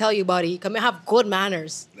 let me tell you, buddy, come and have good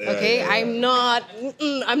manners. Okay? Yeah. I'm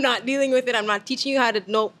not dealing with it. I'm not teaching you how to.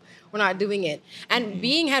 Nope, we're not doing it. And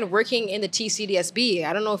working in the TCDSB,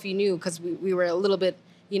 I don't know if you knew because we were a little bit,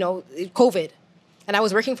 COVID. And I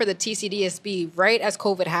was working for the TCDSB right as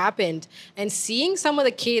COVID happened, and seeing some of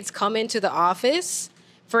the kids come into the office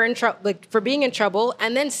for being in trouble,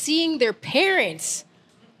 and then seeing their parents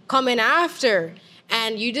come in after.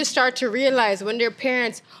 And you just start to realize when their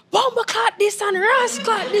parents, bomba clot this and ras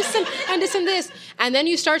clot this and this and this. And then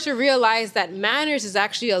you start to realize that manners is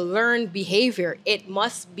actually a learned behavior. It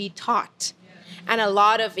must be taught. And a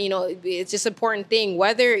lot of, it's just an important thing.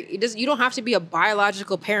 You don't have to be a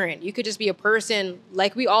biological parent. You could just be a person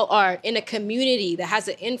like we all are in a community that has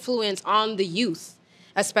an influence on the youth.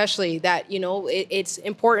 Especially that, it's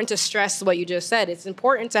important to stress what you just said. It's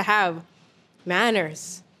important to have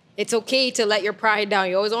manners. It's okay to let your pride down.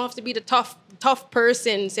 You always don't have to be the tough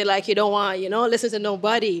person, say like you don't want, listen to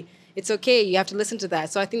nobody. It's okay. You have to listen to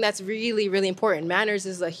that. So I think that's really, really important. Manners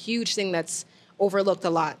is a huge thing that's overlooked a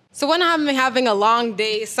lot. So when I'm having a long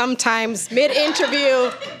day, sometimes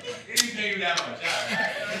mid-interview,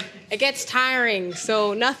 it gets tiring.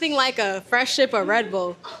 So nothing like a fresh sip of Red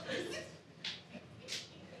Bull.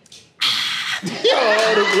 Yo.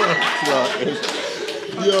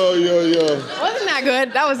 Wasn't that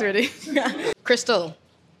good? That was really. Crystal.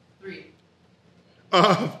 3.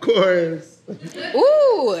 Of course. Ooh.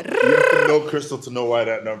 You have to know Crystal to know why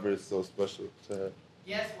that number is so special to her.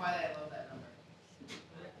 Guess why I love that number.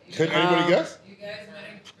 Can anybody guess? You guys met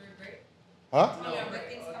in 3rd grade? Huh? No.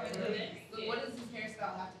 What does his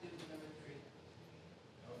hairstyle have to do with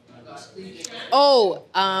number 3? Oh,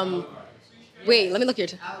 wait, let me look here.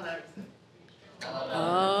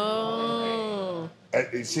 Oh.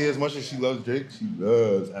 See, as much as she loves Drake, she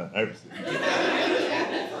loves Allen Iverson.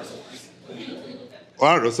 Well,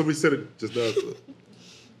 I don't know. Somebody said it just now. So.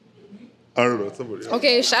 I don't know. Somebody else.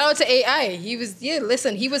 Okay, shout out to AI. He was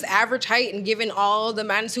average height and given all the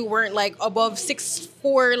mans who weren't like above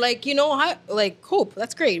 6'4", Hope.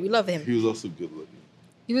 That's great. We love him. He was also good looking.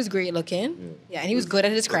 He was great looking. Yeah, and he was good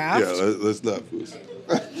at his craft. Yeah, let's not fools.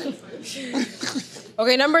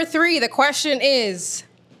 Okay, number 3. The question is,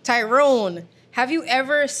 Tyrone, have you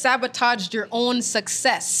ever sabotaged your own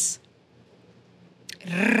success?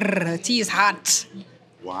 Tea is hot.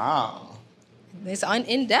 Wow. It's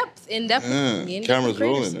in depth. Camera's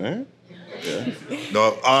rolling, right? Yeah.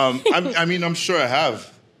 No, I'm sure I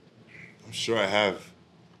have.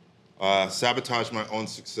 Sabotaged my own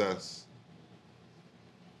success.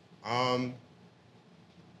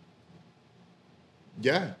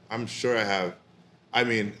 Yeah, I'm sure I have. I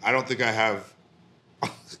don't think I have,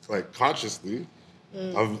 consciously.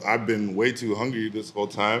 I've been way too hungry this whole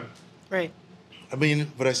time. Right.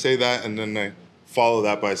 But I say that and then I follow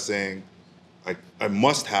that by saying, I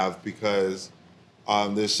must have because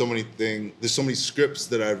there's so many scripts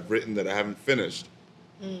that I've written that I haven't finished.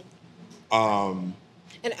 And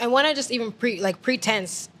I want to just even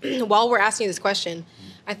pretense while we're asking you this question.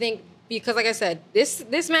 I think because, like I said,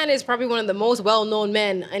 this man is probably one of the most well-known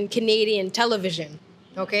men in Canadian television.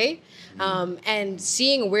 Okay, and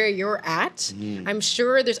seeing where you're at, I'm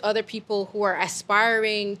sure there's other people who are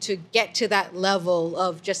aspiring to get to that level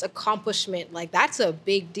of just accomplishment. Like that's a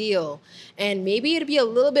big deal, and maybe it'd be a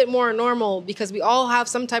little bit more normal because we all have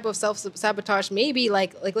some type of self-sabotage. Maybe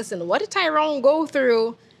like listen, what did Tyrone go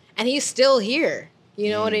through, and he's still here? You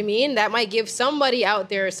know what I mean? That might give somebody out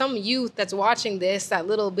there, some youth that's watching this, that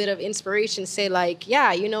little bit of inspiration. Say like,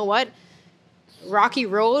 yeah, you know what? Rocky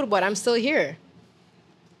road, but I'm still here.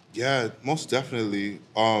 Yeah, most definitely.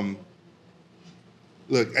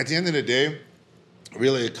 Look, at the end of the day,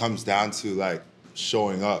 really it comes down to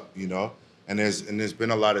showing up, And there's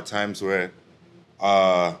been a lot of times where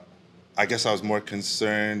I guess I was more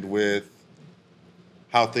concerned with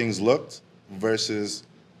how things looked versus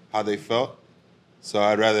how they felt. So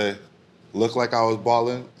I'd rather look like I was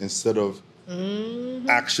balling instead of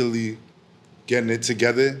actually getting it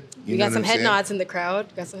together. You got some head nods in the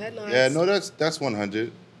crowd. Got some head nods. Yeah, no, that's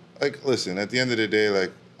 100. Like, listen, at the end of the day,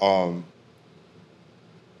 like,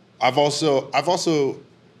 I've also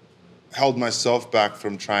held myself back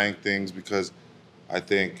from trying things because I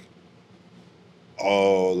think,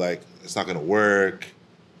 oh, like, it's not gonna work.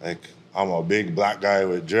 Like, I'm a big black guy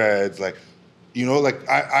with dreads. Like, you know, like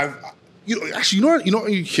I've actually, you know,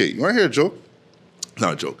 okay, you want to hear a joke?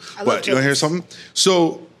 Not a joke, but you want to hear something?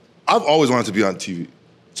 So I've always wanted to be on TV.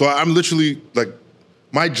 So I'm literally like,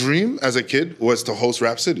 my dream as a kid was to host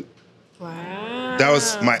Rap City. Wow. That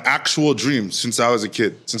was my actual dream since I was a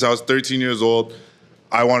kid. Since I was 13 years old,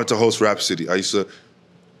 I wanted to host Rap City. I used to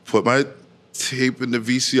put my tape in the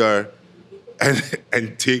VCR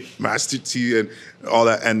and take Master T and all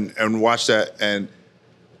that and watch that. And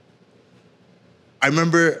I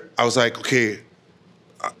remember I was like, okay,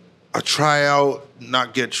 I'll try out,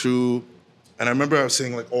 not get through. And I remember I was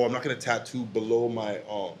saying like, oh, I'm not gonna tattoo below my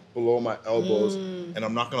elbows, and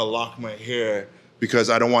I'm not gonna lock my hair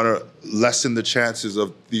because I don't want to lessen the chances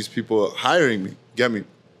of these people hiring me. Get me?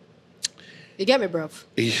 You get me, bro.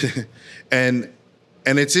 and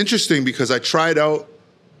it's interesting because I tried out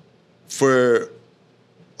for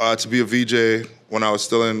to be a VJ when I was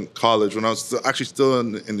still in college, when I was actually still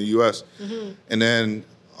in the U.S. And then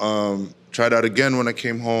tried out again when I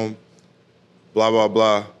came home. Blah blah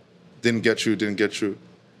blah. Didn't get through.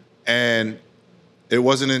 And it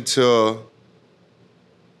wasn't until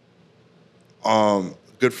a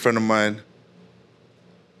good friend of mine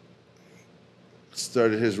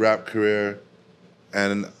started his rap career,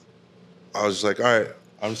 and I was like, all right,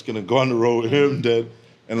 I'm just gonna go on the road with him then,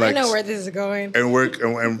 and like, I know where this is going, and work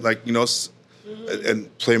and like, you know,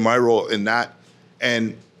 and play my role in that.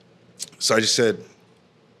 And so I just said,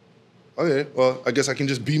 okay, well, I guess I can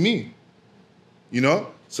just be me, you know?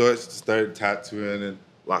 So I started tattooing and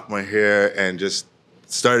locked my hair and just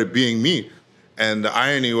started being me. And the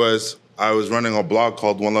irony was I was running a blog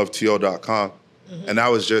called OneLoveTO.com. And that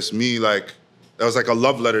was just me, like, that was like a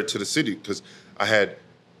love letter to the city because I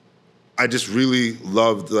just really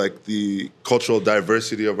loved like the cultural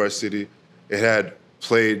diversity of our city. It had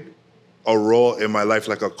played a role in my life,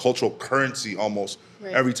 like a cultural currency almost,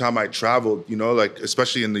 every time I traveled, you know, like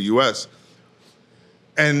especially in the US.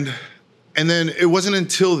 And then it wasn't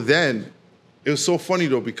until then, it was so funny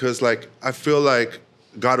though, because like, I feel like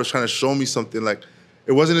God was trying to show me something. Like,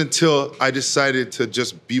 it wasn't until I decided to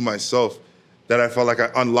just be myself that I felt like I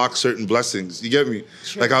unlocked certain blessings. You get me?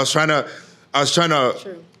 Sure. Like I was trying to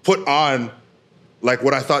put on like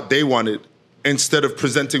what I thought they wanted instead of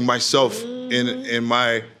presenting myself in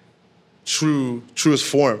my truest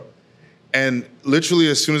form. And literally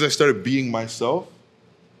as soon as I started being myself,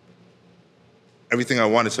 everything I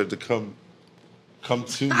wanted started to come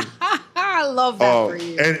to me. I love that for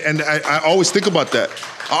you. And I always think about that.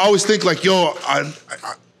 I always think like, yo,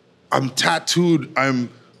 I'm tattooed. I'm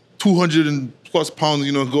 200 and plus pounds,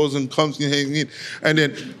 you know, goes and comes and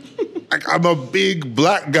then I'm a big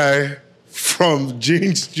black guy from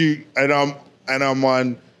Jane Street, and I'm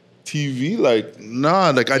on TV. Like,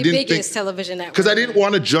 nah, like I didn't think. The biggest television network. Because I didn't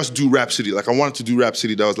want to just do Rap City. Like I wanted to do Rap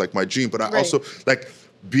City. That was like my dream. But I also like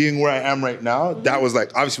being where I am right now. That was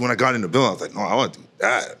like obviously when I got in the building, I was like, no, I want to do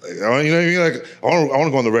that. Like, you know what I mean? Like I want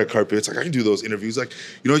to go on the red carpet. It's like I can do those interviews. Like,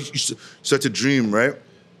 you know, you start to dream, right?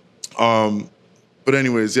 But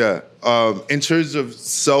anyways, yeah. In terms of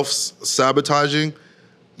self-sabotaging,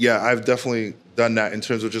 yeah, I've definitely done that in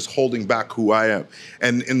terms of just holding back who I am.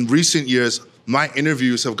 And in recent years, my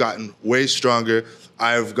interviews have gotten way stronger.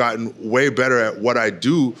 I've gotten way better at what I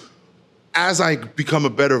do as I become a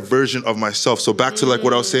better version of myself. So back to like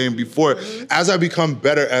what I was saying before, as I become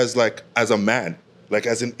better as a man, like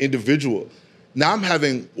as an individual, now I'm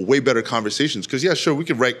having way better conversations. Because yeah, sure, we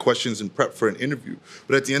can write questions and prep for an interview.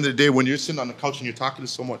 But at the end of the day, when you're sitting on the couch and you're talking to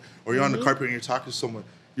someone, or you're on the carpet and you're talking to someone,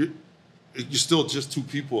 you're still just two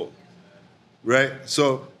people, right?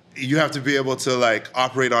 So you have to be able to like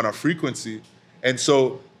operate on a frequency. And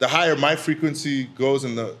so the higher my frequency goes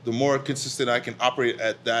and the more consistent I can operate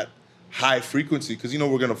at that high frequency, because you know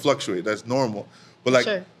we're gonna fluctuate, that's normal. But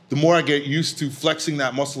like the more I get used to flexing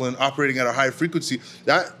that muscle and operating at a high frequency,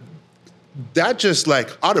 that just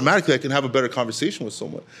like automatically I can have a better conversation with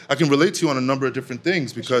someone. I can relate to you on a number of different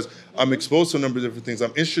things because I'm exposed to a number of different things.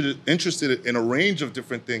 I'm interested in a range of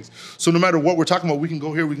different things. So no matter what we're talking about, we can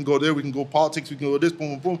go here, we can go there, we can go politics, we can go this,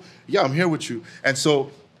 boom, boom, boom. Yeah, I'm here with you. And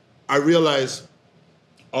so I realize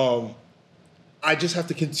I just have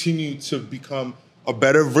to continue to become a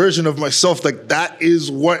better version of myself. Like that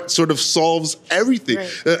is what sort of solves everything.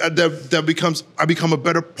 Right. I become a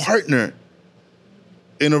better partner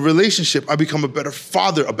in a relationship. I become a better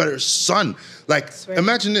father, a better son. Like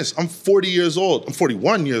imagine this, I'm 40 years old. I'm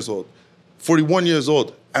 41 years old. 41 years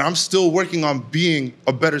old. And I'm still working on being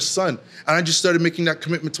a better son. And I just started making that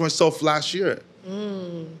commitment to myself last year.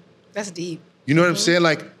 That's deep. You know what I'm saying?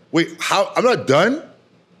 Like, wait, how? I'm not done?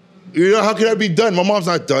 You know, how can I be done? My mom's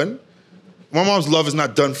not done. My mom's love is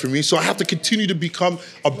not done for me. So I have to continue to become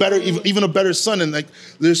a better, even a better son. And like,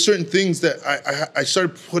 there's certain things that I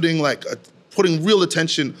started putting real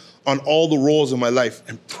attention on all the roles in my life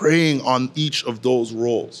and praying on each of those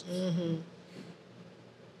roles.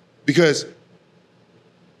 Because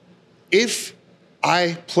if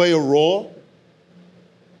I play a role,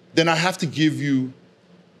 then I have to give you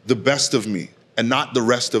the best of me and not the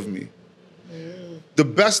rest of me. The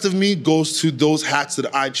best of me goes to those hats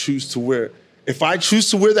that I choose to wear. If I choose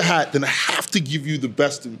to wear the hat, then I have to give you the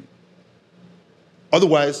best of me.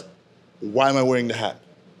 Otherwise, why am I wearing the hat?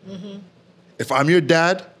 If I'm your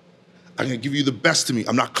dad, I'm gonna give you the best of me.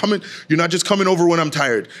 I'm not coming, you're not just coming over when I'm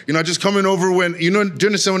tired. You're not just coming over when, do you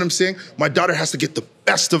understand what I'm saying? My daughter has to get the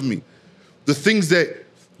best of me. The things that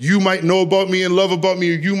you might know about me and love about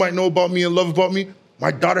me, or you might know about me and love about me,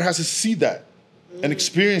 my daughter has to see that and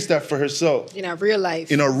experience that for herself. In our real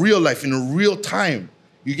life. In a real life, in a real time.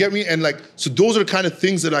 You get me? And like, so those are the kind of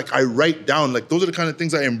things that like I write down. Like those are the kind of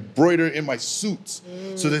things I embroider in my suits.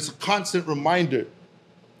 So there's a constant reminder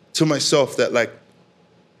to myself that like,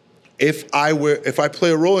 if I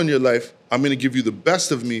play a role in your life, I'm gonna give you the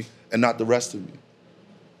best of me and not the rest of me.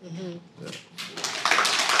 Yeah.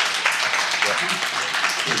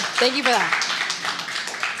 Thank you for that.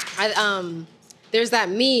 There's that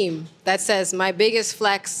meme that says, my biggest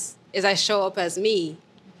flex is I show up as me.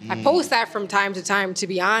 I post that from time to time, to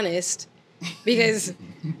be honest, because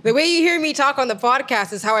the way you hear me talk on the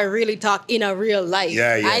podcast is how I really talk in a real life.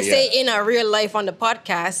 I say in a real life on the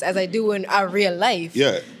podcast as I do in a real life.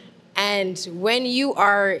 Yeah. And when you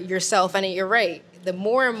are yourself, and you're right, the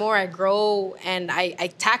more and more I grow and I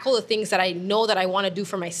tackle the things that I know that I want to do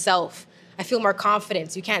for myself, I feel more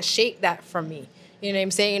confidence. You can't shake that from me. You know what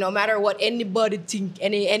I'm saying? No matter what anybody think,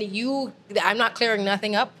 I'm not clearing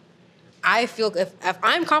nothing up. I feel if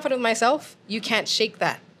I'm confident with myself, you can't shake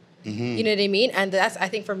that. You know what I mean? And I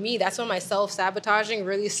think for me, that's when my self-sabotaging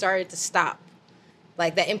really started to stop.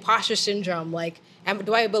 Like that imposter syndrome, like,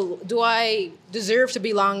 do I deserve to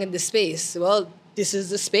belong in this space? Well, this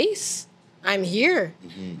is the space. I'm here.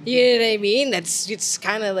 You know what I mean? It's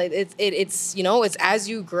kind of like it's it's as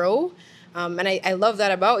you grow, and I love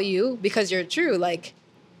that about you because you're true. Like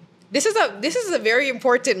this is a very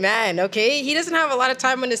important man. Okay, he doesn't have a lot of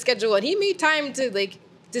time on his schedule, and he made time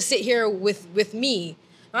to sit here with me,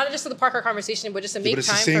 not just for the Parker conversation, but just to make time for me. But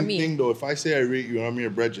it's the same thing though. If I say I rate you, I'm your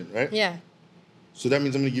brethren, right? Yeah. So that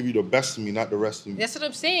means I'm gonna give you the best of me, not the rest of me. That's what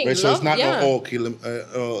I'm saying. Right? So it's not, okay.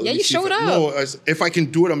 You showed up. No, if I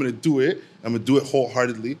can do it, I'm gonna do it. I'm gonna do it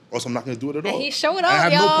wholeheartedly, or else I'm not gonna do it at all. And he showed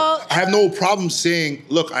up, y'all. I have no problem saying,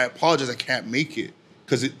 look, I apologize, I can't make it.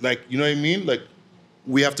 Because you know what I mean? Like,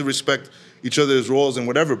 we have to respect each other's roles and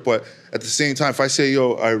whatever, but at the same time, if I say,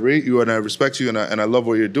 yo, I rate you and I respect you and I love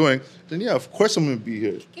what you're doing, then yeah, of course I'm gonna be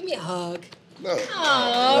here. Give me a hug. No.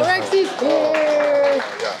 Oh, Rexy's here.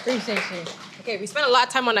 Yeah. Appreciate you. Okay, we spent a lot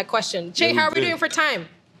of time on that question. Che, how are we doing for time?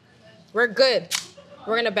 We're good.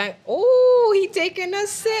 We're gonna bang. Oh, he taking a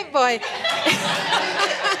sip, boy.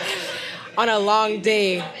 On a long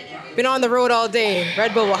day. Been on the road all day.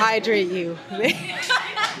 Red Bull will hydrate you.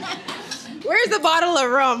 Where's the bottle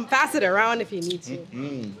of rum? Pass it around if you need to.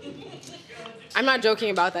 I'm not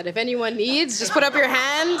joking about that. If anyone needs, just put up your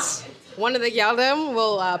hands. One of the Yaldem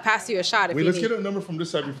will pass you a shot if you need. Wait, let's get a number from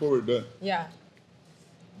this side before we're done. Yeah.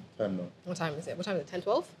 Time now. What time is it?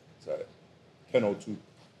 10:12? Sorry. 10:02.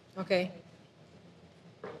 Okay.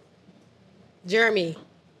 Jeremy.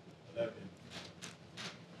 11.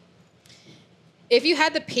 If you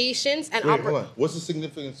had the patience and hold on. What's the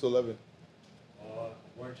significance to 11?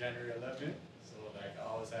 Born January 11th, so like I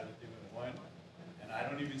always have a thing with 1, and I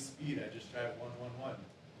don't even speed. I just drive 111.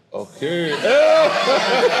 Okay.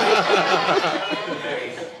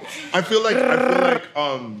 I feel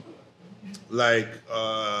like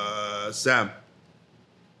Sam,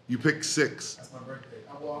 you picked 6. That's my birthday.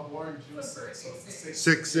 I'm born June 6th, so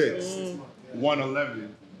it's 6'6".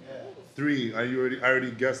 111. Yeah. 3. I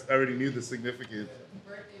already guessed. I already knew the significance.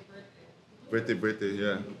 Birthday.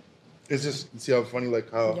 Yeah. It's just, see how funny,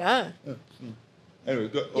 like how. Yeah. Anyway,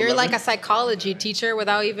 go, You're 11? like a psychology teacher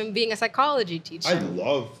without even being a psychology teacher. I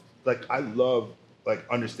love like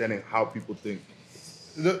understanding how people think.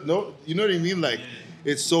 No, you know what I mean? Like,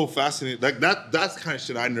 it's so fascinating. Like that's the kind of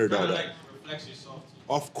shit I nerd out Like at. reflects yourself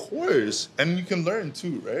too. Of course, and you can learn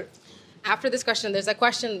too, right? After this question, there's a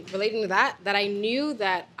question relating to that I knew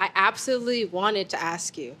that I absolutely wanted to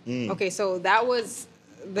ask you. Okay, so that was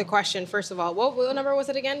the question, first of all. What number was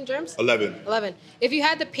it again, Germs? 11. 11. If you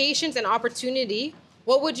had the patience and opportunity,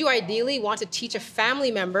 what would you ideally want to teach a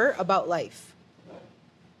family member about life?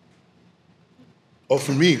 Oh,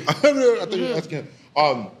 for me, I thought you were asking.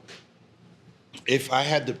 If I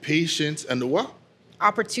had the patience and the what?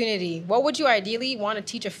 Opportunity. What would you ideally want to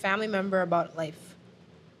teach a family member about life?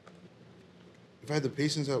 If I had the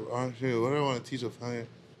patience of honestly, what do I want to teach a family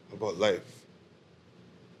about life?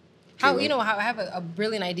 How Okay, you know how I have a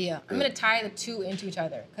brilliant idea. I'm gonna tie the two into each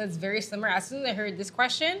other because it's very similar. As soon as I heard this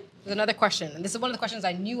question, there's another question, and this is one of the questions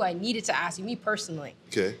I knew I needed to ask you, me personally.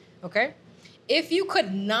 Okay. Okay, if you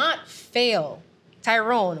could not fail,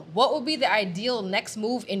 Tyrone, what would be the ideal next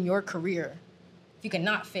move in your career? If you could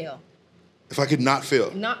not fail, If I could not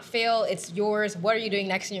fail. not fail, it's yours. What are you doing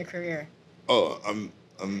next in your career? Oh,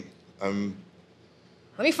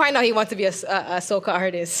 Let me find out he wants to be a soca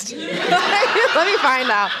artist. Let me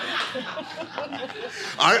find out.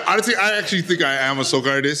 honestly, I actually think I am a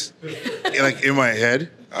soca artist. Like in my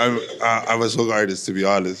head, I'm a soca artist, to be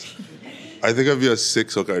honest. I think I'd be a sick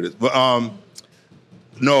soca artist. But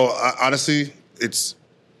no, honestly, it's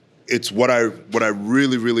what I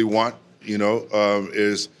really, really want. You know,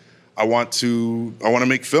 is I want to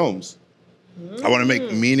make films. I want to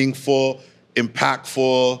make meaningful,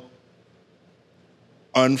 impactful,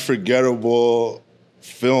 unforgettable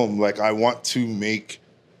film. Like, I want to make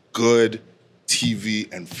good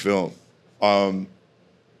TV and film. I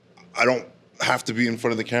don't have to be in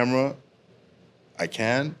front of the camera. I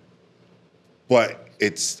can, but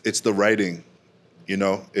it's the writing, you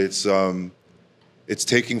know. It's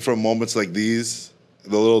taking from moments like these,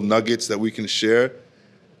 the little nuggets that we can share.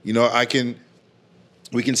 You know,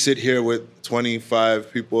 we can sit here with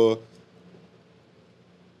 25 people,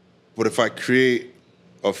 but if I create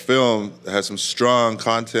a film that has some strong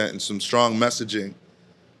content and some strong messaging,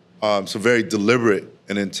 some very deliberate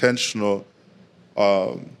and intentional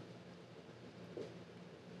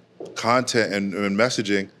content and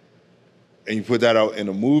messaging, and you put that out in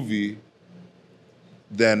a movie,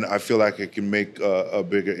 then I feel like it can make a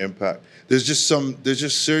bigger impact. There's just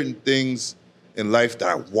certain things in life that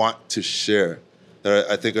I want to share that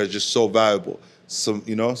I think are just so valuable. So,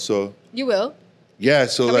 you know, so You will. yeah,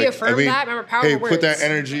 so Can we like, affirm that? Remember, power hey, of put that words.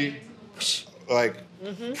 energy, like,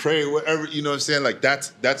 pray, whatever, you know what I'm saying? Like,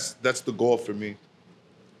 that's the goal for me.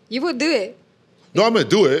 You will do it. No, I'm gonna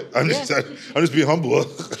do it. I'm Yeah. just being humble.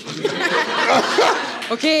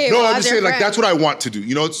 Okay. No, well, I'm as just your saying, like, friend. that's what I want to do.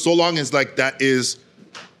 You know, so long as, like, that is,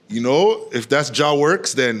 you know, if that's Ja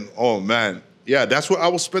works, then, oh, man. Yeah, that's what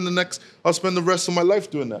I'll spend the rest of my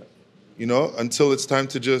life doing that. You know, until it's time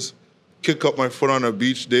to just kick up my foot on a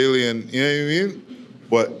beach daily and, you know what I mean?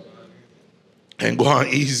 But, and go on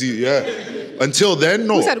easy, yeah. Until then,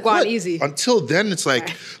 no. Who said go on What? easy? Until then, it's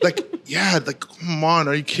like, yeah, like, come on,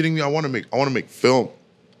 are you kidding me? I want to make film.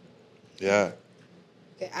 Yeah.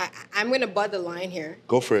 Okay, I'm going to bud the line here.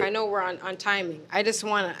 Go for it. I know we're on timing. I just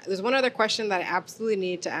want to, there's one other question that I absolutely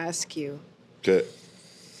need to ask you. Okay.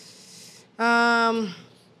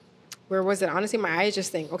 Where was it? Honestly, my eyes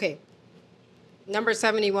just think. Okay. Number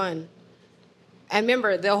 71. And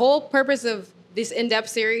remember, the whole purpose of this in-depth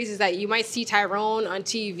series is that you might see Tyrone on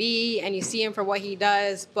TV and you see him for what he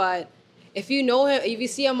does, but if you know him, if you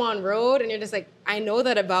see him on road and you're just like, I know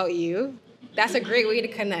that about you, that's a great way to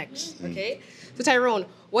connect, okay? So Tyrone,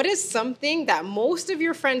 what is something that most of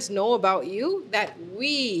your friends know about you that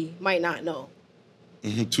we might not know?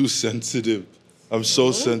 Too sensitive. I'm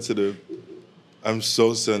so sensitive. I'm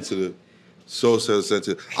so sensitive. So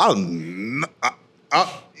sensitive. I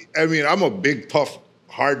mean, I'm a big, tough,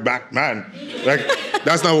 hard-backed man. Like,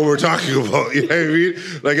 that's not what we're talking about. You know what I mean?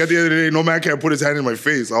 Like, at the end of the day, no man can put his hand in my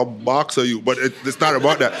face. I'll box you, but it's not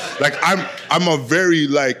about that. Like, I'm a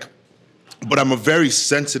very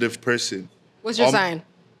sensitive person. What's your sign?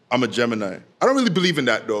 I'm a Gemini. I don't really believe in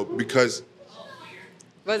that, though, because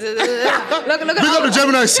Look at big up the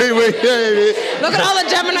Gemini same way. Yeah. Look at all the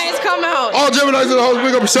Geminis come out. All Geminis in the house,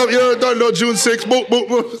 big up yourself. You know, June 6th. Boom, boom,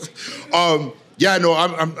 boom. Yeah, no,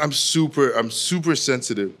 I'm super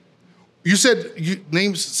sensitive. You said you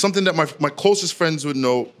named something that my closest friends would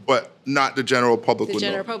know, but not the general public would know. The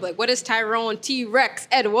general public. What is Tyrone T-Rex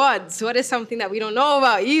Edwards? What is something that we don't know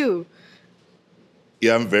about you?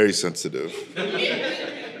 Yeah, I'm very sensitive.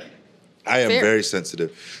 I am Fair. very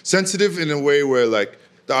sensitive. Sensitive in a way where, like,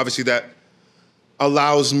 obviously that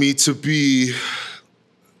allows me to be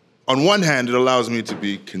on one hand, it allows me to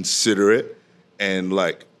be considerate and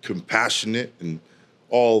like compassionate and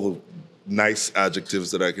all the nice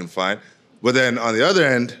adjectives that I can find. But then on the other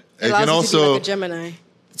end, it can allows you to be also like a Gemini.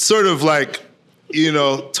 sort of like,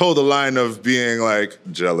 toe the line of being like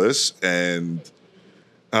jealous and,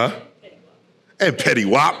 and petty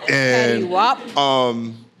wop. Petty And wop.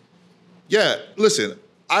 yeah, listen,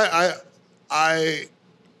 I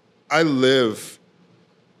live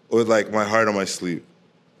with like my heart on my sleeve.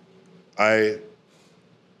 I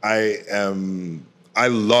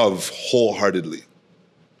love wholeheartedly.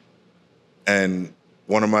 And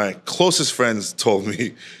one of my closest friends told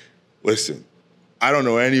me, listen, I don't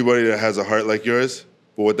know anybody that has a heart like yours,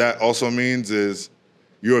 but what that also means is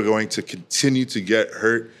you are going to continue to get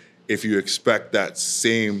hurt if you expect that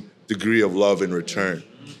same degree of love in return.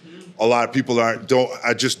 A lot of people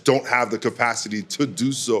I just don't have the capacity to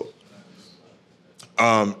do so.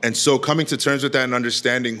 And so coming to terms with that and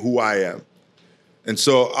understanding who I am. And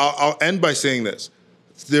so I'll end by saying this.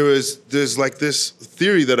 There's like this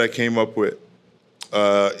theory that I came up with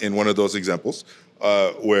in one of those examples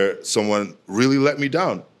where someone really let me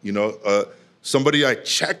down. Somebody I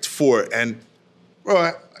checked for, and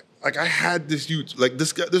bro, I had this huge, like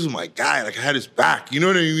this guy, this was my guy, like I had his back. You know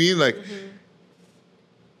what I mean? Like,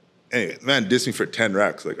 anyway, man dissed me for 10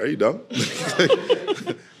 racks. Like, are you dumb?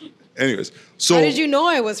 Anyways, so how did you know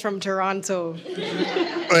I was from Toronto?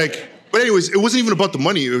 But anyways, it wasn't even about the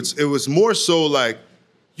money. It was more so like,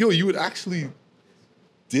 yo, you would actually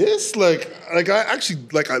diss? Like I actually,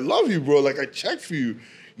 I love you, bro. Like I checked for you,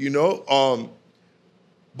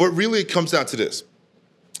 But really it comes down to this.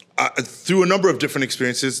 Through a number of different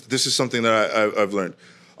experiences, this is something that I've learned.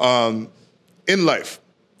 In life,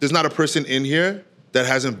 there's not a person in here that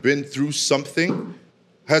hasn't been through something,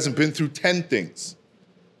 hasn't been through 10 things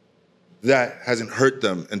that hasn't hurt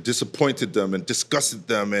them and disappointed them and disgusted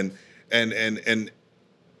them and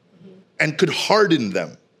could harden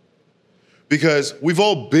them. Because we've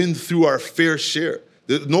all been through our fair share.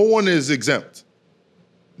 No one is exempt.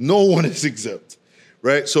 No one is exempt,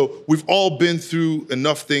 right? So we've all been through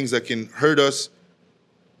enough things that can hurt us,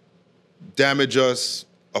 damage us,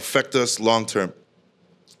 affect us long term.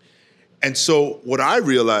 And so what I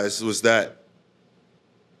realized was that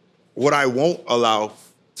what I won't allow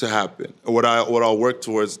to happen, or what I'll work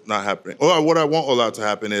towards not happening, or what I won't allow to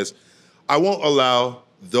happen is I won't allow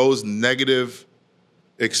those negative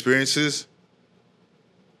experiences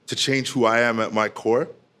to change who I am at my core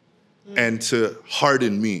and to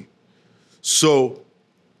harden me. So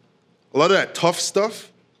a lot of that tough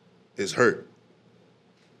stuff is hurt.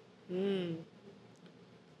 And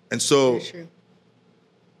so,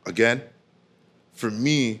 again, for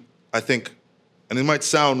me, I think, and it might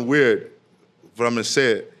sound weird, but I'm going to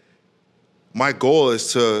say it, my goal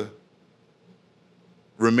is to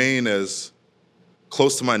remain as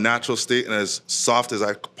close to my natural state and as soft as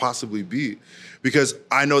I could possibly be. Because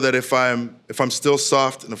I know that if I'm still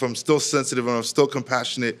soft and if I'm still sensitive and I'm still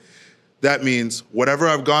compassionate, that means whatever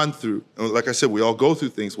I've gone through, and like I said, we all go through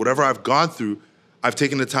things, whatever I've gone through, I've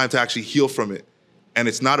taken the time to actually heal from it. And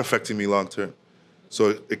it's not affecting me long term.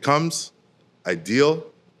 So it comes, I deal,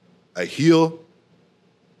 I heal,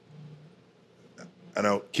 and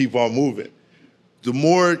I'll keep on moving. The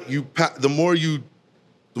more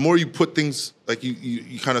you put things, like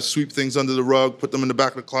you kind of sweep things under the rug, put them in the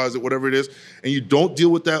back of the closet, whatever it is, and you don't deal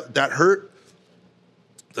with that hurt,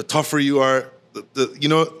 the tougher you are,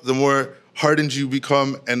 the more hardened you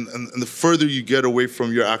become, and the further you get away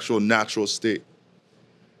from your actual natural state.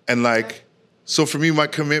 And so for me, my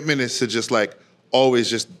commitment is to just always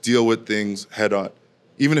just deal with things head on,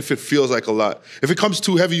 even if it feels like a lot. If it comes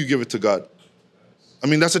too heavy, you give it to God. I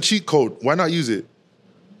mean, that's a cheat code. Why not use it?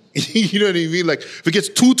 You know what I mean? If it gets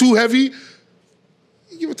too heavy,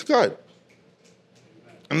 you give it to God.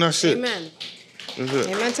 And that's it. Amen. That's it.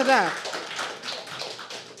 Amen to that.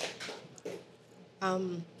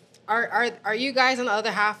 Are you guys on the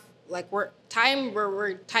other half, we're tight.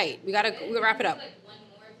 We'll wrap it up. One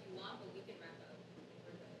more if you want, but we can wrap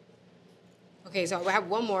up. Okay, so we have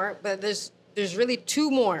one more, but there's really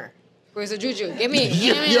two more. Where's the juju? Give me.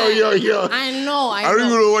 Yo. I know. I don't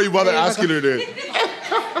even know why you bother asking her this.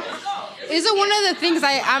 Is it one of the things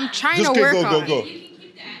I'm trying to work on? Go. You can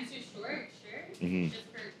keep the answers short, sure. Mm-hmm. Just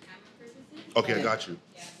for camera purposes. Okay, I got you.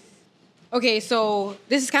 Yeah. Okay, so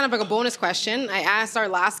this is kind of like a bonus question. I asked our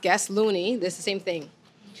last guest, Looney, this is the same thing.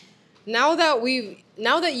 Now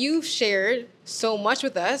that you've shared so much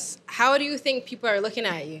with us, how do you think people are looking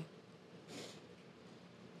at you?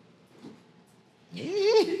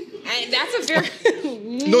 And that's a fair.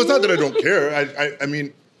 No, it's not that I don't care. I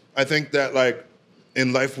mean, I think that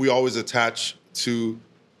in life we always attach to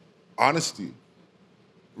honesty,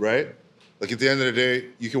 right? Like at the end of the day,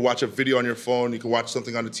 you can watch a video on your phone, you can watch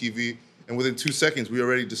something on the TV, and within 2 seconds, we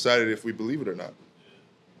already decided if we believe it or not.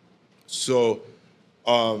 So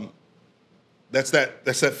that's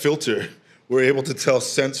that filter. We're able to tell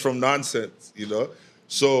sense from nonsense, you know?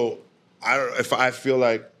 So if I feel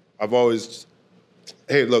like I've always,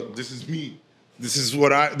 hey, look, this is me. These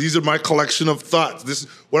are my collection of thoughts. This is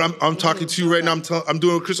what I'm talking to you right now. I'm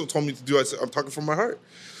doing what Crystal told me to do. I'm talking from my heart.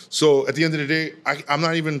 So at the end of the day, I'm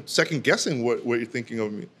not even second guessing what you're thinking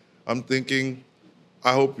of me. I'm thinking,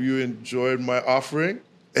 I hope you enjoyed my offering,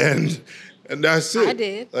 and that's it. I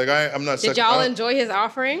did. Like I'm not. Did y'all enjoy his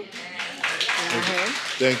offering?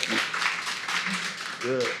 Thank you.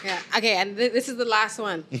 Yeah. Okay, and this is the last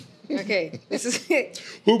one. Okay, this is.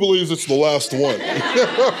 Who believes it's the last one?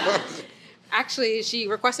 Actually, she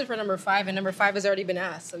requested for number 5, and number 5 has already been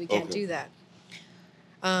asked, so we can't do that.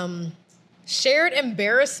 Shared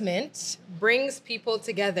embarrassment brings people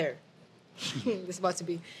together. This is about to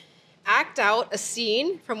be. Act out a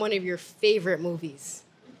scene from one of your favorite movies.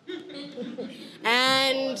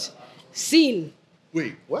 And scene.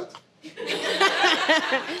 Wait, what?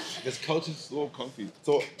 This couch is so comfy.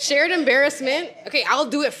 So shared embarrassment. Okay, I'll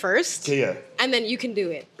do it first. Okay, yeah. And then you can do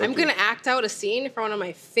it. Okay. I'm gonna act out a scene from one of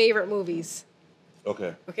my favorite movies.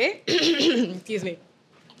 Okay. Okay? Excuse me.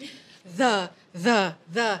 The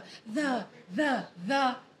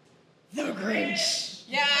Grinch.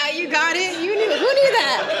 Yeah, you got it. You knew. Who knew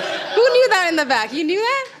that? Who knew that in the back? You knew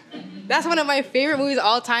that? That's one of my favorite movies of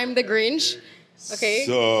all time, The Grinch. Okay.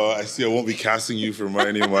 So I see I won't be casting you for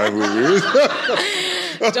any of my movies.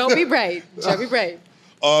 Don't be bright. Don't be bright.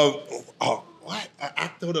 What? I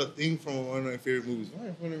act out a thing from one of my favorite movies. Why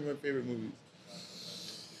one of my favorite movies?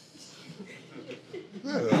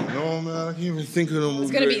 I don't know, man. I can't even think of the movie.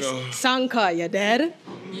 It's gonna be Sanka, you dead?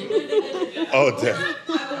 Oh, dead.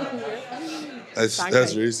 That's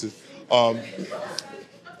racist.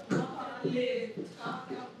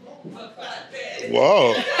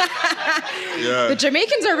 Whoa. Yeah. The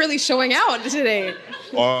Jamaicans are really showing out today.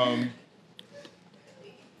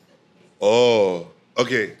 Oh.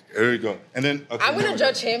 Okay. Here we go. And then I'm gonna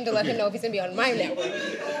judge him to let him know if he's gonna be on my network.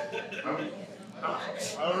 I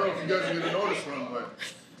don't know if you guys are gonna notice one, but.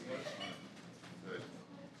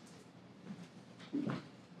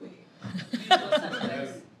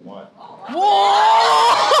 What? Whoa!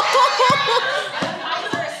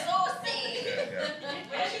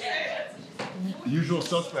 Usual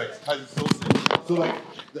suspects. So like,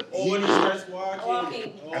 when he starts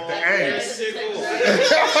walking. At the end.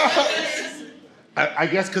 I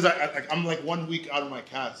guess because I'm like 1 week out of my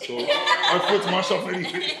cast, so I put myself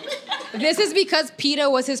anything. This is because Peta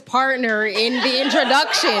was his partner in the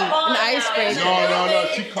introduction, in the icebreaker. No.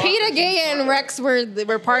 Peta, Gay, and Rex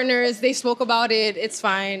were partners. They spoke about it. It's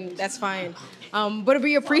fine. That's fine. But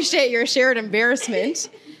we appreciate your shared embarrassment.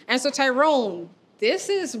 And so, Tyrone, this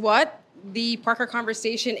is what the Parker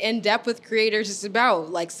Conversation in depth with creators is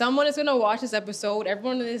about. Like, someone is going to watch this episode.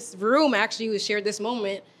 Everyone in this room actually who shared this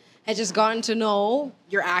moment has just gotten to know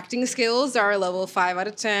your acting skills are level 5 out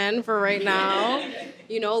of 10 for right now.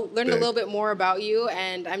 You know, learn a little bit more about you,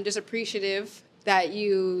 and I'm just appreciative that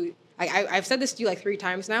I've said this to you like 3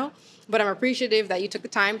 times now, but I'm appreciative that you took the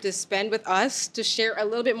time to spend with us to share a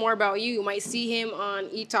little bit more about you. You might see him on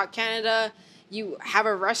eTalk Canada. You have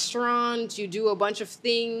a restaurant, you do a bunch of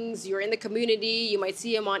things, you're in the community, you might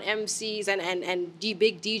see him on MCs and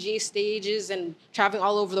big DJ stages and traveling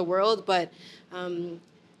all over the world, but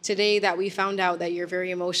today that we found out that you're very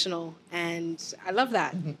emotional, and I love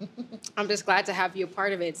that. I'm just glad to have you a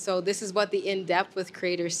part of it. So this is what the In Depth with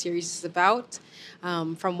Creators series is about.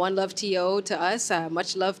 From One Love TO to us,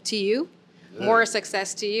 much love to you. Yeah. More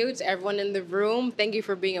success to you, to everyone in the room. Thank you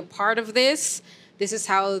for being a part of this. This is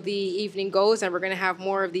how the evening goes, and we're going to have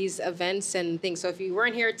more of these events and things. So if you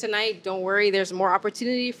weren't here tonight, don't worry. There's more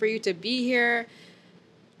opportunity for you to be here.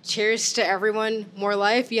 Cheers to everyone. More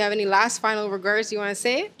life. You have any last final regards you want to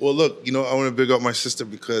say? Well, look, I want to big up my sister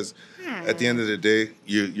because at the end of the day,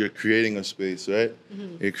 you're creating a space, right?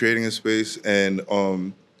 Mm-hmm. You're creating a space, and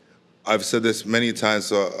I've said this many times,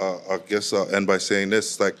 so I guess I'll end by saying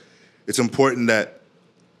this. Like, it's important that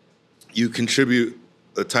you contribute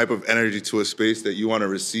a type of energy to a space that you want to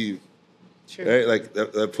receive. True. Right? Like,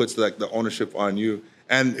 that puts like the ownership on you,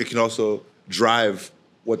 and it can also drive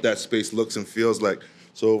what that space looks and feels like.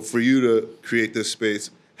 So for you to create this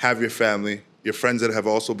space, have your family, your friends that have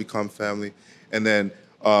also become family, and then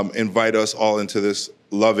invite us all into this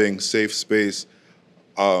loving, safe space.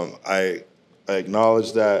 I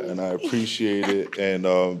acknowledge that, and I appreciate it. And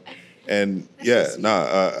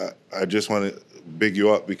I just want to big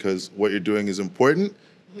you up because what you're doing is important,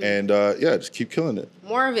 And yeah, just keep killing it.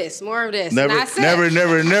 More of this, more of this. Never, That's it. never,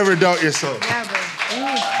 never, never doubt yourself. Never.